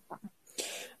 Yeah.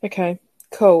 Okay,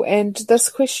 cool. And this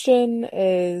question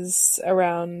is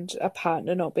around a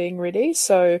partner not being ready.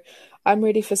 So I'm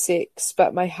ready for sex,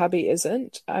 but my hubby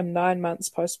isn't. I'm 9 months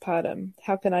postpartum.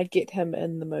 How can I get him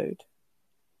in the mood?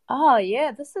 Oh,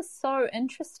 yeah, this is so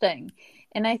interesting.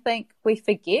 And I think we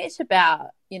forget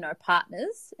about, you know,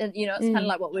 partners. And, you know, it's kind of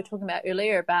like what we were talking about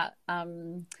earlier about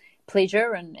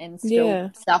pleasure and still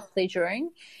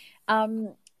self-pleasuring.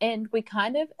 And we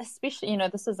kind of, especially, you know,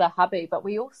 this is a hubby, but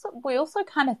we also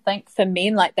kind of think for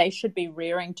men like they should be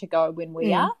rearing to go when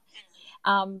we are.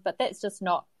 But that's just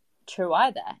not true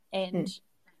either. And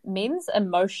men's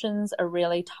emotions are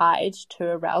really tied to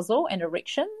arousal and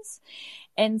erections.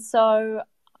 And so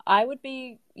I would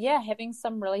be, having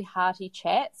some really hearty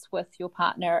chats with your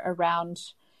partner around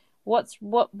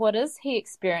what is he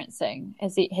experiencing?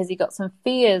 Has he got some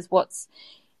fears? What's,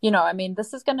 you know, I mean,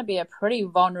 this is going to be a pretty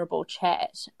vulnerable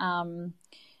chat. And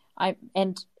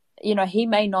you know, he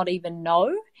may not even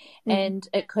know, and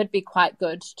it could be quite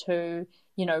good to,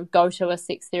 you know, go to a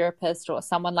sex therapist or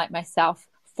someone like myself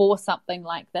for something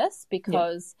like this,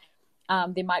 because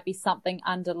there might be something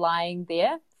underlying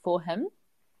there for him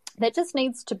that just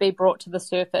needs to be brought to the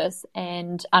surface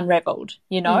and unraveled,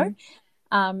 you know.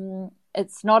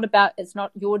 It's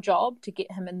not your job to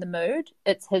get him in the mood,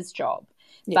 it's his job.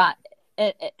 But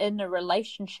in a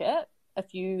relationship,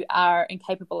 if you are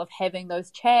incapable of having those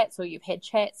chats, or you've had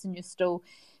chats and you're still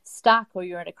stuck, or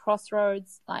you're at a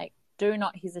crossroads, like, do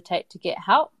not hesitate to get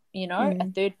help. You know, a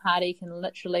third party can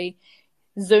literally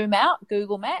zoom out,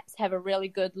 Google Maps, have a really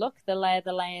good look, the lay of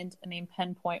the land, and then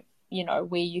pinpoint,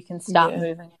 where you can start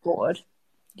moving forward.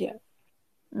 Yeah.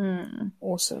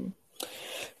 Awesome.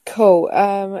 Cool.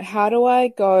 How do I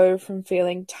go from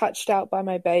feeling touched out by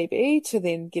my baby to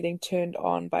then getting turned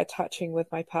on by touching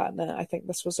with my partner? I think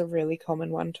this was a really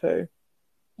common one too.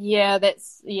 Yeah,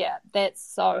 that's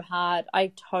so hard.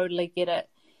 I totally get it.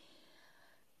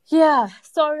 Yeah,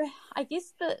 so I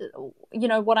guess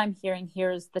what I'm hearing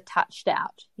here is the touched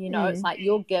out. It's like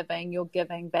you're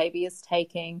giving, baby is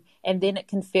taking, and then it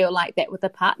can feel like that with a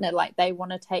partner, like they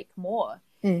want to take more.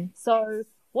 So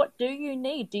what do you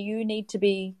need? Do you need to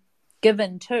be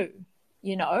given too?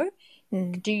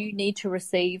 Do you need to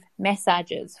receive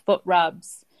massages, foot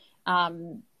rubs?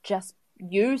 Just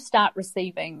you start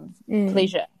receiving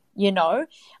pleasure.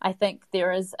 I think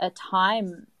there is a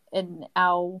time in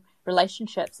our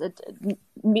relationships,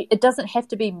 it doesn't have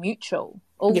to be mutual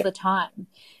all the time.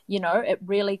 It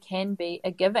really can be a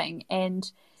giving, and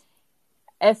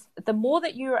if the more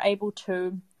that you're able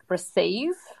to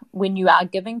receive when you are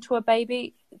giving to a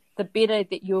baby, the better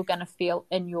that you're going to feel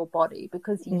in your body,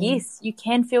 because yes, you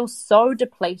can feel so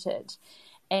depleted.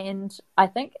 And I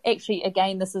think actually,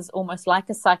 again, this is almost like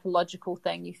a psychological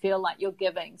thing. You feel like you're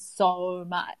giving so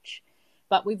much,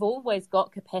 but we've always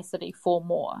got capacity for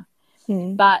more.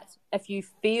 But if you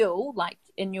feel like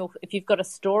if you've got a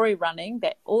story running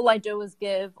that all I do is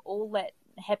give, all that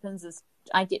happens is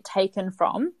I get taken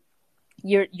from,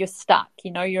 you're stuck,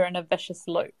 you're in a vicious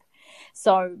loop.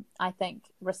 So I think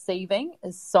receiving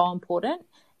is so important,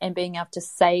 and being able to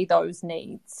say those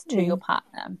needs to your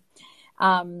partner.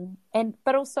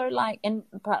 But also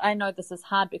but I know this is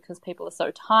hard because people are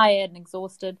so tired and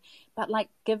exhausted, but like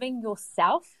giving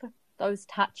yourself those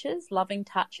touches, loving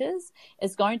touches,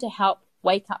 is going to help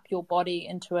wake up your body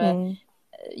into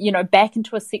back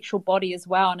into a sexual body as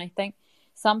well. And I think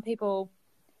some people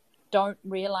don't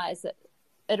realize that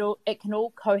it can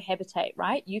all cohabitate,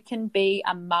 right? You can be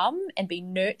a mum and be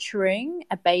nurturing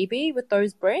a baby with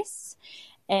those breasts,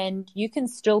 and you can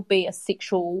still be a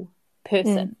sexual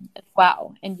person as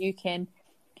well. And you can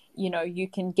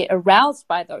get aroused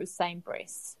by those same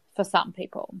breasts for some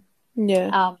people.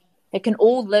 Yeah. It can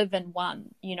all live in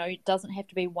one, it doesn't have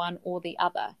to be one or the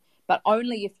other, but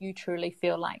only if you truly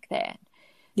feel like that.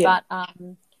 Yeah. But,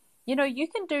 you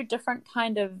can do different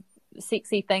kind of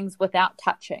sexy things without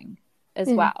touching as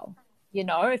well.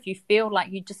 If you feel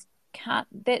like you just can't,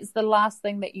 that's the last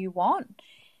thing that you want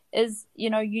is,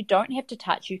 you don't have to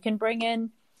touch. You can bring in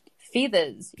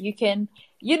feathers. You can,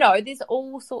 there's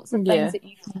all sorts of things that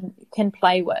you can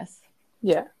play with.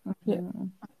 Yeah. Yeah.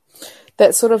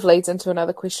 That sort of leads into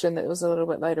another question that was a little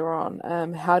bit later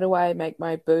on. How do I make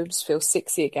my boobs feel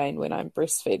sexy again when I'm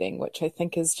breastfeeding? Which I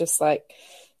think is just like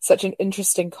such an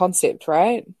interesting concept,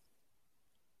 right?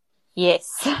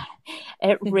 Yes,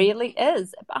 it really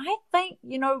is. I think,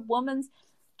 women's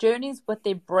journeys with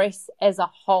their breasts as a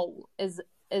whole is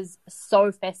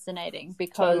so fascinating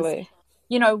because, totally.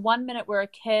 1 minute we're a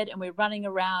kid and we're running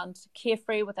around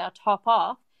carefree with our top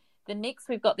off. The next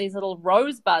we've got these little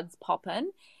rosebuds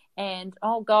popping. And,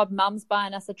 oh, God, mum's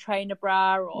buying us a trainer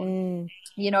bra or,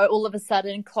 all of a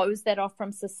sudden close that off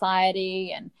from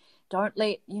society and don't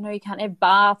let, you can't have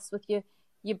baths with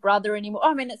your brother anymore.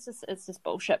 I mean, it's just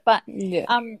bullshit. But,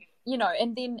 and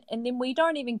then we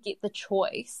don't even get the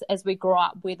choice as we grow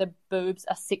up whether boobs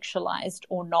are sexualized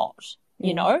or not,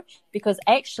 because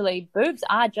actually boobs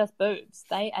are just boobs.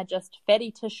 They are just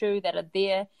fatty tissue that are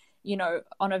there,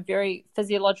 on a very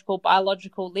physiological,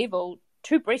 biological level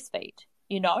to breastfeed.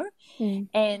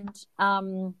 And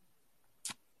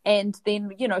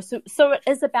then, so it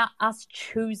is about us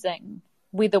choosing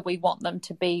whether we want them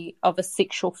to be of a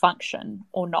sexual function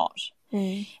or not.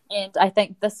 And I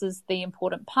think this is the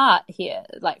important part here,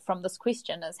 like from this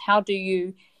question, is how do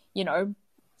you,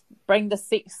 bring the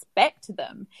sex back to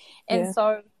them? And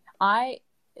so a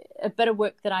bit of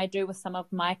work that I do with some of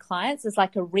my clients is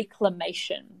like a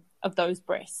reclamation of those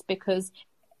breasts, because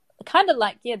kind of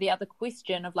like, the other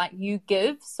question of like, you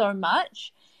give so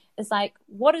much, is like,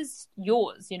 what is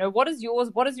yours? What is yours?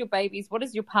 What is your baby's? What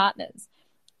is your partner's?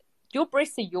 Your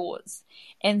breasts are yours.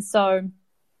 And so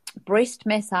breast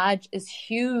massage is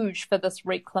huge for this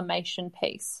reclamation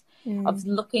piece of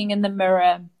looking in the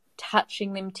mirror,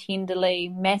 touching them tenderly,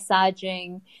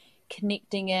 massaging,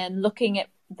 connecting in, looking at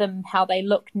them, how they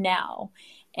look now.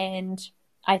 And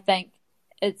I think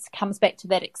it comes back to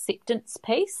that acceptance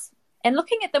piece. And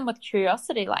looking at them with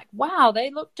curiosity, like, wow,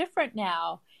 they look different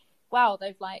now. Wow,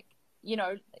 they've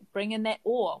bring in that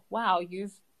awe. Wow,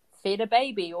 you've fed a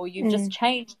baby or you've just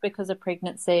changed because of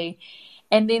pregnancy.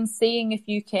 And then seeing if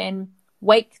you can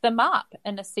wake them up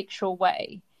in a sexual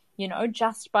way,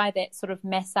 just by that sort of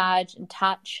massage and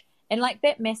touch. And like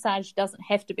that massage doesn't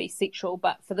have to be sexual,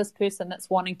 but for this person that's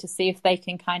wanting to see if they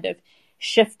can kind of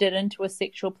shift it into a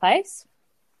sexual place,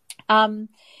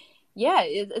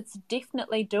 it's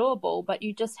definitely doable, but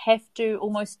you just have to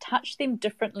almost touch them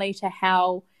differently to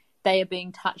how they are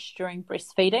being touched during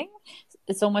breastfeeding.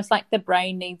 It's almost like the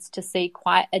brain needs to see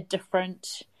quite a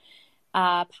different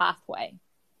pathway.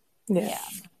 Yeah.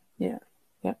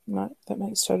 No, that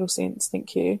makes total sense.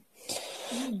 Thank you.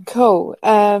 Cool.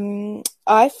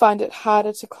 I find it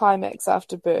harder to climax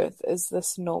after birth. Is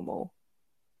this normal?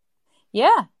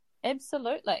 Yeah,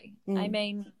 absolutely. I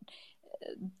mean,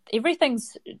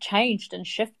 everything's changed and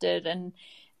shifted, and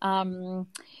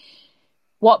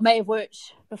what may have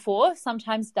worked before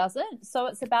sometimes doesn't. So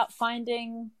it's about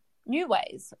finding new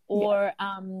ways, so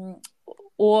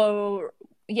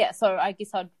I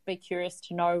guess I'd be curious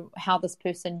to know how this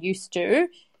person used to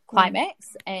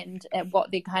climax and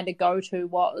what their kind of go-to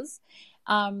was,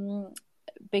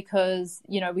 because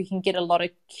we can get a lot of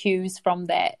cues from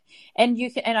that, and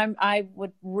I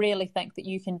would really think that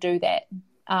you can do that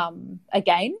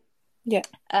again.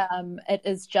 It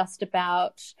is just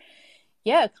about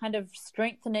kind of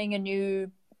strengthening a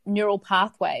new neural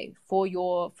pathway for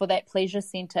that pleasure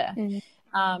center.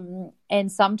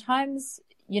 And sometimes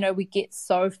we get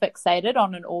so fixated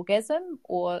on an orgasm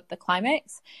or the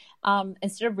climax,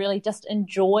 instead of really just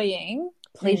enjoying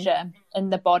pleasure in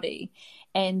the body.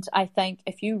 And I think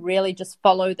if you really just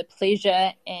follow the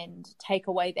pleasure and take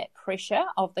away that pressure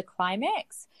of the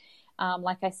climax,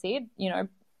 like I said,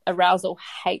 arousal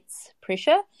hates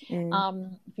pressure.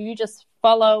 If you just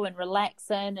follow and relax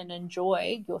in and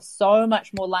enjoy, you're so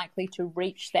much more likely to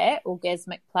reach that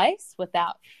orgasmic place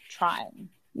without trying.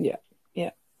 Yeah.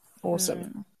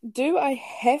 Awesome. Do I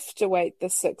have to wait the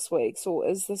 6 weeks, or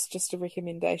is this just a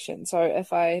recommendation? So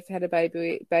if I've had a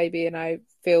baby and I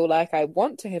feel like I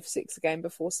want to have sex again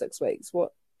before 6 weeks,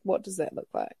 what does that look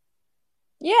like?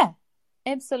 Yeah,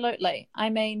 absolutely. I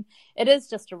mean, it is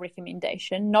just a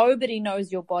recommendation. Nobody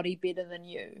knows your body better than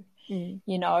you.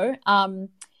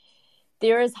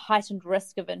 There is heightened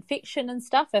risk of infection and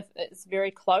stuff if it's very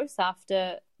close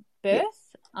after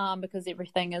birth, because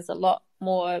everything is a lot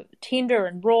more tender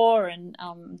and raw, and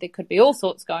there could be all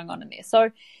sorts going on in there. So,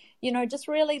 just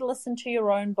really listen to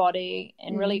your own body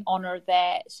and really honor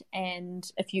that. And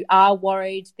if you are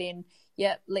worried, then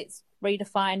let's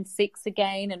redefine sex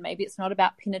again. And maybe it's not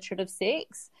about penetrative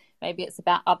sex. Maybe it's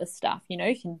about other stuff. You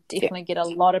can definitely get a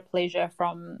lot of pleasure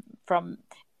from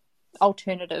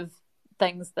alternative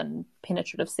things than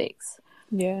penetrative sex.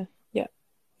 Yeah.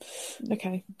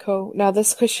 Okay, cool. Now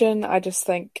this question I just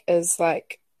think is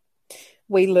like,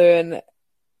 we learn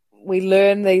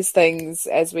these things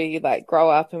as we like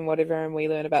grow up and whatever, and we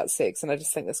learn about sex, and I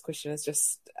just think this question is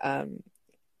just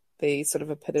the sort of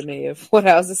epitome of what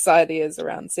our society is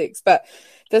around sex. But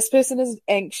this person is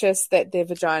anxious that their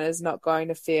vagina is not going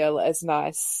to feel as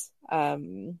nice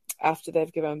after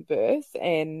they've given birth,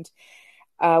 and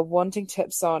wanting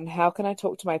tips on how can I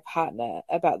talk to my partner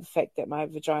about the fact that my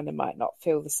vagina might not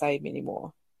feel the same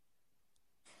anymore.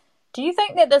 Do you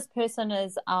think that this person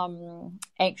is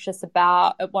anxious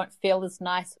about it won't feel as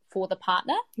nice for the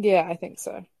partner? Yeah, I think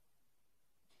so.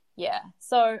 Yeah.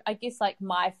 So I guess like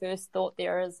my first thought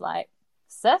there is like,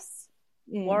 sis,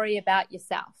 worry about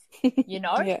yourself.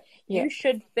 You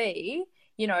should be,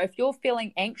 if you're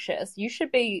feeling anxious, you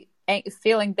should be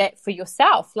feeling that for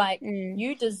yourself. Like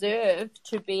you deserve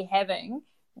to be having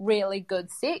really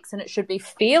good sex, and it should be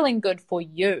feeling good for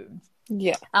you.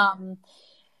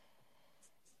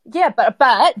 But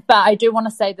I do want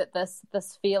to say that this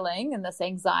feeling and this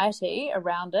anxiety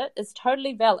around it is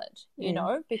totally valid,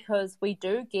 because we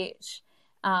do get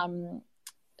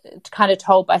kind of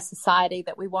told by society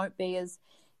that we won't be as,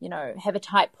 have a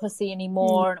tight pussy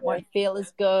anymore, and it won't feel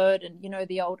as good, and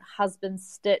the old husband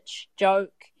stitch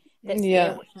joke that's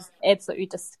there, which is absolutely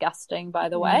disgusting, by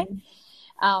the way.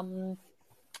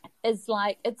 Is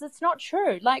like it's not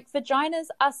true. Like vaginas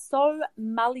are so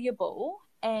malleable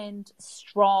and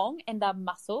strong, and they're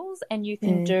muscles, and you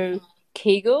can do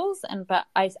Kegels, but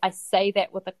I say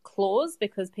that with a clause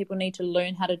because people need to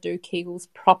learn how to do Kegels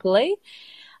properly.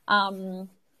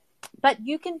 But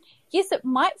you can, yes, it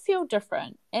might feel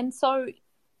different, and so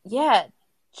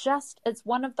it's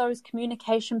one of those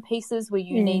communication pieces where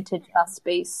you need to just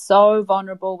be so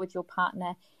vulnerable with your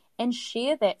partner and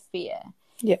share that fear.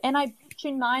 And I bet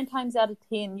you 9 times out of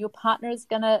 10 your partner is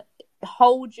gonna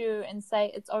hold you and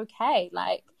say it's okay,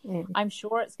 like I'm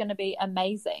sure it's going to be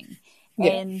amazing.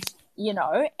 And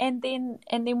and then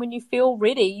when you feel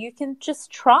ready, you can just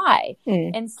try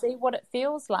and see what it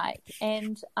feels like.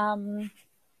 And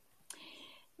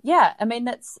yeah, I mean,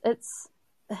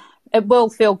 it will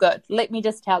feel good. Let me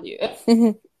just tell you.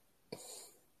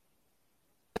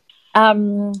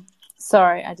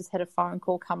 Sorry, I just had a phone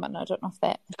call come in. I don't know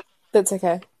if That's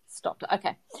okay. stopped.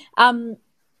 Okay.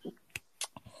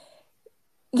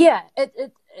 Yeah,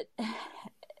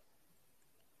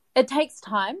 it takes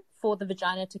time for the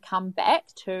vagina to come back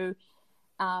to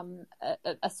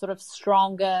a sort of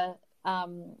stronger,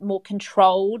 more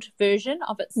controlled version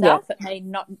of itself. It may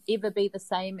not ever be the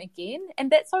same again,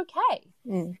 and that's okay.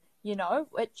 You know,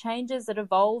 it changes, it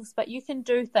evolves, but you can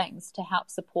do things to help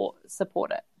support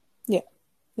it.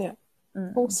 Yeah.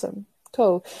 Awesome.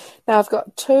 Cool. Now I've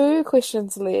got 2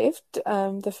 questions left.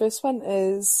 The first one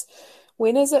is,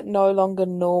 when is it no longer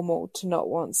normal to not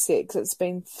want sex? It's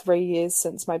been 3 years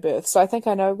since my birth. So I think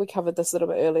I know we covered this a little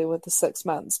bit earlier with the 6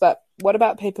 months, but what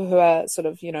about people who are sort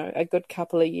of, you know, a good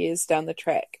couple of years down the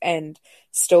track and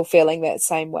still feeling that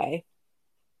same way?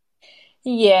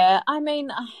 Yeah, I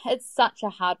mean, it's such a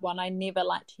hard one. I never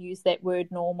like to use that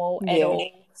word normal at all.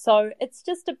 So it's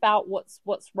just about what's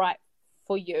right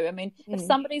for you. I mean, if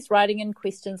somebody's writing in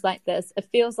questions like this, it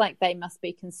feels like they must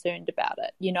be concerned about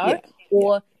it, you know,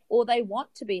 or they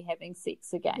want to be having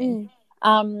sex again.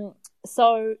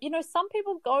 So, you know, some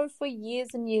people go for years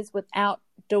and years without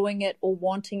doing it or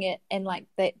wanting it, and like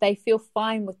they feel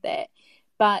fine with that.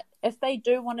 But if they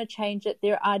do want to change it,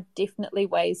 there are definitely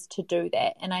ways to do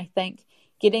that. And I think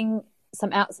getting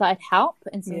some outside help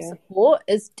and some support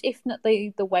is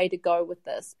definitely the way to go with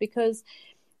this, because,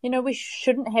 you know, we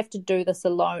shouldn't have to do this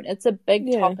alone. It's a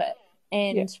big topic.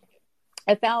 And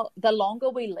the longer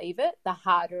we leave it, the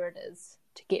harder it is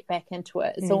to get back into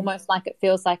it. It's almost like it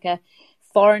feels like a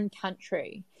foreign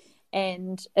country,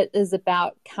 and it is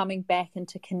about coming back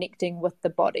into connecting with the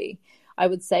body. I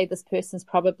would say this person's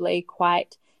probably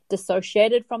quite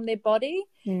dissociated from their body,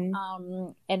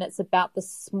 and it's about the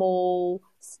small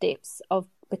steps of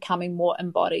becoming more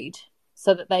embodied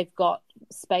so that they've got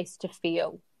space to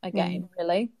feel again,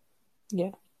 really.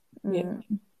 Yeah.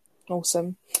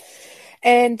 Awesome.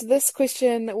 And this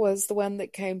question was the one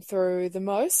that came through the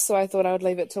most, so I thought I would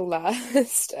leave it till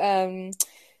last.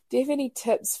 Do you have any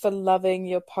tips for loving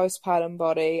your postpartum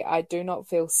body? I do not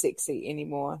feel sexy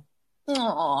anymore.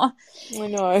 Aww. I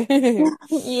know.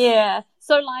 Yeah.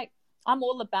 So, like, I'm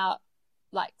all about,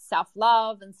 like,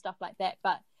 self-love and stuff like that,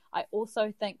 but I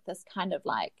also think this kind of,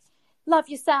 like, love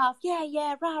yourself,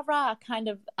 yeah, rah, rah, kind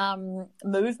of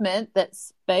movement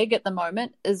that's big at the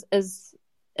moment is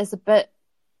a bit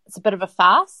of a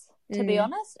farce, to be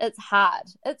honest. It's hard.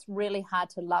 It's really hard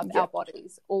to love our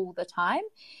bodies all the time.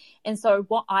 And so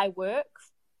what I work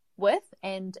with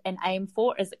and aim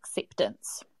for is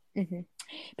acceptance.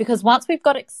 Because once we've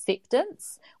got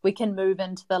acceptance, we can move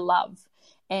into the love.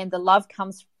 And the love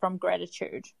comes from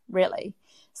gratitude, really.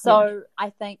 So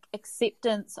I think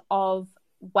acceptance of,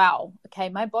 wow, okay,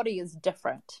 my body is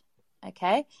different.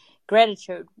 Okay.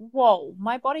 Gratitude. Whoa,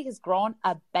 my body has grown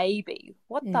a baby.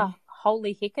 What the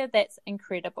holy hecker? That's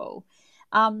incredible.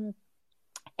 And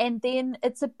then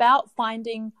it's about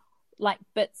finding like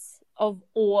bits of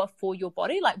awe for your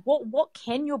body. Like what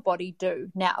can your body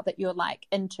do now that you're like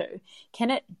into? Can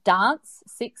it dance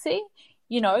sexy?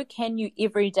 You know, can you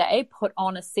every day put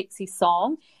on a sexy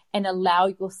song and allow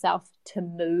yourself to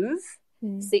move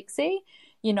sexy?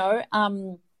 You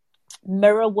know,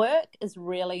 mirror work is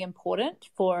really important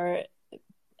for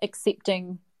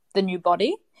accepting the new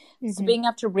body. So being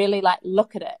able to really like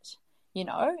look at it, you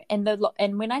know,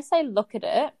 and when I say look at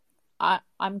it,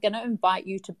 I'm going to invite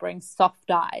you to bring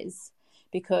soft eyes,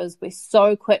 because we're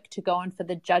so quick to go in for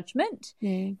the judgment.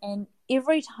 And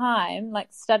every time, like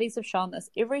studies have shown this,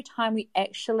 every time we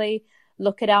actually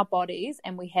look at our bodies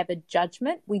and we have a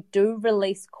judgment, we do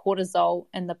release cortisol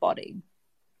in the body.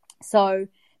 So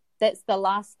that's the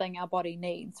last thing our body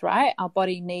needs, right? Our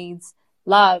body needs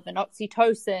love and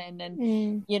oxytocin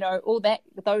and, you know, all that,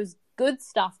 those good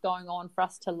stuff going on for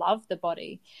us to love the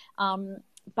body.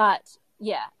 But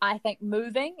yeah, I think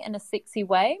moving in a sexy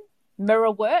way,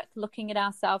 mirror work, looking at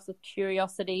ourselves with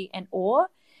curiosity and awe,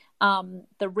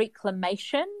 the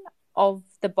reclamation of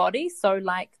the body, so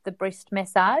like the breast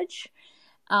massage.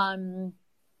 And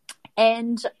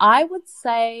I would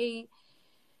say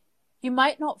you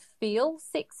might not feel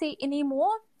sexy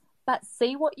anymore, but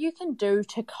see what you can do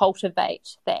to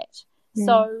cultivate that.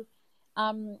 So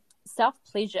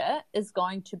self-pleasure is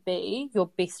going to be your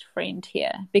best friend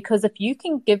here, because if you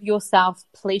can give yourself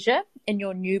pleasure in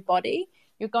your new body,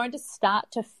 you're going to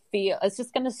start to feel, it's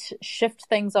just going to shift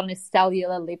things on a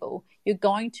cellular level. You're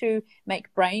going to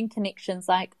make brain connections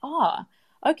like, oh,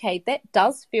 okay, that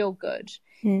does feel good.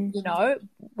 You know,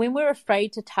 when we're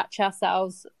afraid to touch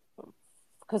ourselves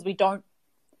because we don't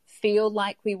feel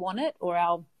like we want it, or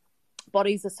our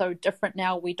bodies are so different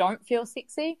now we don't feel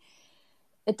sexy,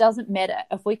 it doesn't matter.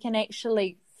 If we can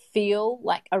actually feel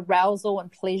like arousal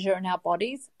and pleasure in our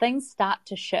bodies, things start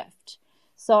to shift.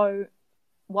 So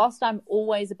whilst I'm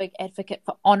always a big advocate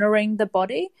for honoring the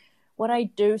body, what I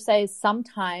do say is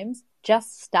sometimes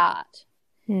just start.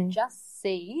 Just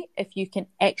see if you can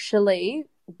actually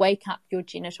wake up your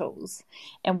genitals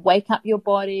and wake up your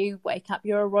body, wake up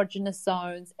your erogenous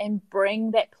zones, and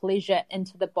bring that pleasure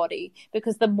into the body.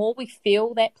 Because the more we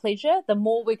feel that pleasure, the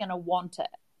more we're going to want it.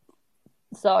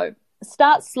 So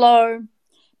start slow,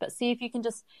 but see if you can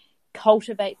just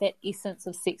cultivate that essence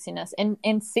of sexiness.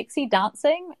 And sexy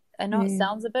dancing, I know it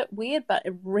sounds a bit weird, but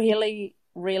it really,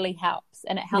 really helps.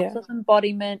 And it helps with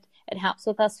embodiment. It helps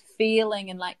with us feeling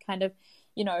and like kind of,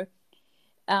 you know,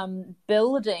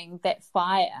 building that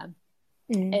fire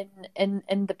in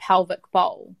the pelvic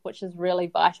bowl, which is really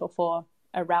vital for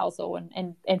arousal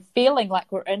and feeling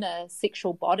like we're in a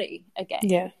sexual body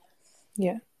again.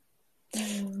 Yeah.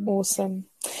 Awesome.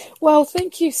 Well,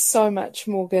 thank you so much,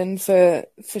 Morgan, for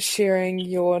sharing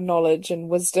your knowledge and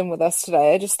wisdom with us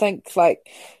today. I just think like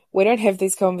we don't have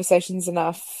these conversations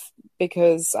enough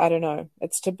because, I don't know,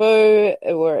 it's taboo,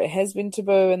 or it has been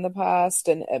taboo in the past,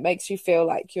 and it makes you feel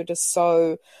like you're just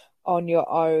so on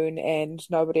your own and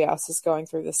nobody else is going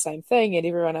through the same thing, and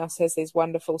everyone else has these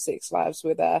wonderful sex lives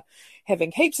where they're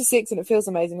having heaps of sex and it feels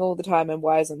amazing all the time, and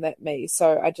why isn't that me?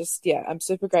 So I'm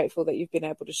super grateful that you've been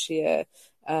able to share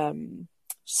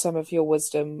some of your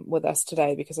wisdom with us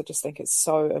today, because I just think it's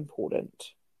so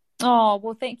important. Oh,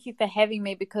 well, thank you for having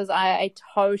me, because I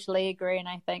totally agree. And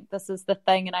I think this is the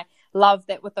thing. And I love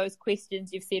that with those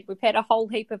questions you've said, we've had a whole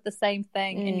heap of the same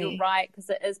thing. And you're right,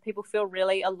 because it is, people feel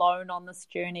really alone on this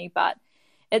journey, but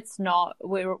it's not.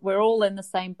 We're all in the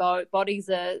same boat.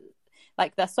 Bodies are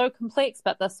like, they're so complex,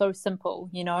 but they're so simple,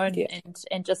 you know,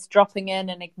 and just dropping in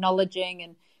and acknowledging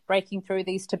and breaking through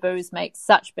these taboos makes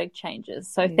such big changes.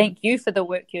 So thank you for the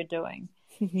work you're doing.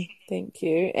 Thank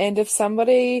you. And if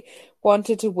somebody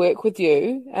wanted to work with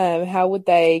you, how would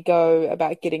they go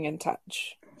about getting in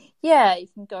touch? Yeah, you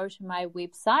can go to my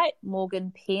website,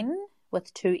 morganpenn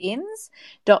with 2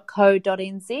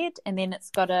 N's.co.nz, and then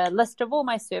it's got a list of all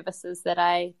my services that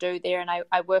I do there, and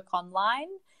I work online.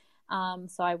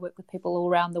 So I work with people all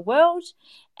around the world,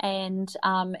 and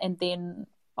then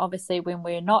obviously when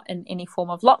we're not in any form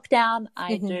of lockdown,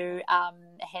 I do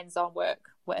hands-on work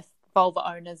with vulva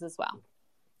owners as well.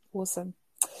 Awesome.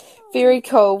 Very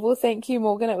cool. Well, thank you,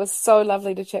 Morgan. It was so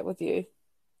lovely to chat with you.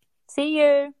 See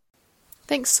you.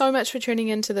 Thanks so much for tuning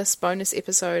into this bonus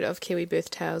episode of Kiwi Birth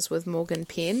Tales with Morgan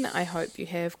Penn. I hope you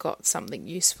have got something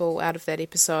useful out of that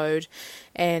episode.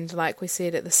 And like we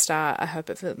said at the start, I hope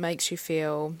it makes you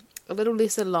feel a little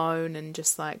less alone, and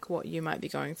just like what you might be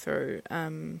going through,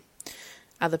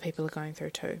 other people are going through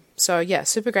too. So yeah,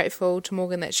 super grateful to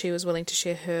Morgan that she was willing to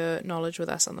share her knowledge with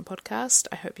us on the podcast.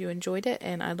 I hope you enjoyed it,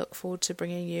 and I look forward to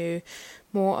bringing you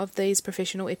more of these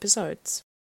professional episodes.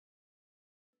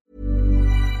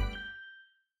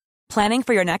 Planning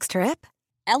for your next trip?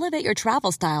 Elevate your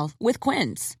travel style with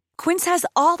Quince. Quince has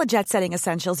all the jet-setting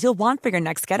essentials you'll want for your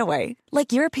next getaway,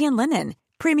 like European linen,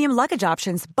 premium luggage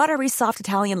options, buttery soft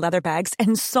Italian leather bags,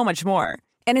 and so much more.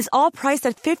 And is all priced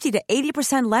at 50 to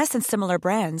 80% less than similar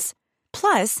brands.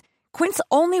 Plus, Quince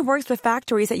only works with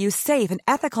factories that use safe and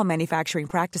ethical manufacturing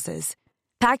practices.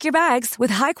 Pack your bags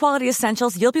with high-quality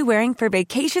essentials you'll be wearing for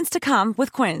vacations to come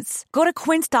with Quince. Go to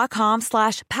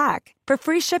quince.com/pack for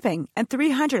free shipping and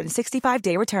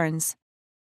 365-day returns.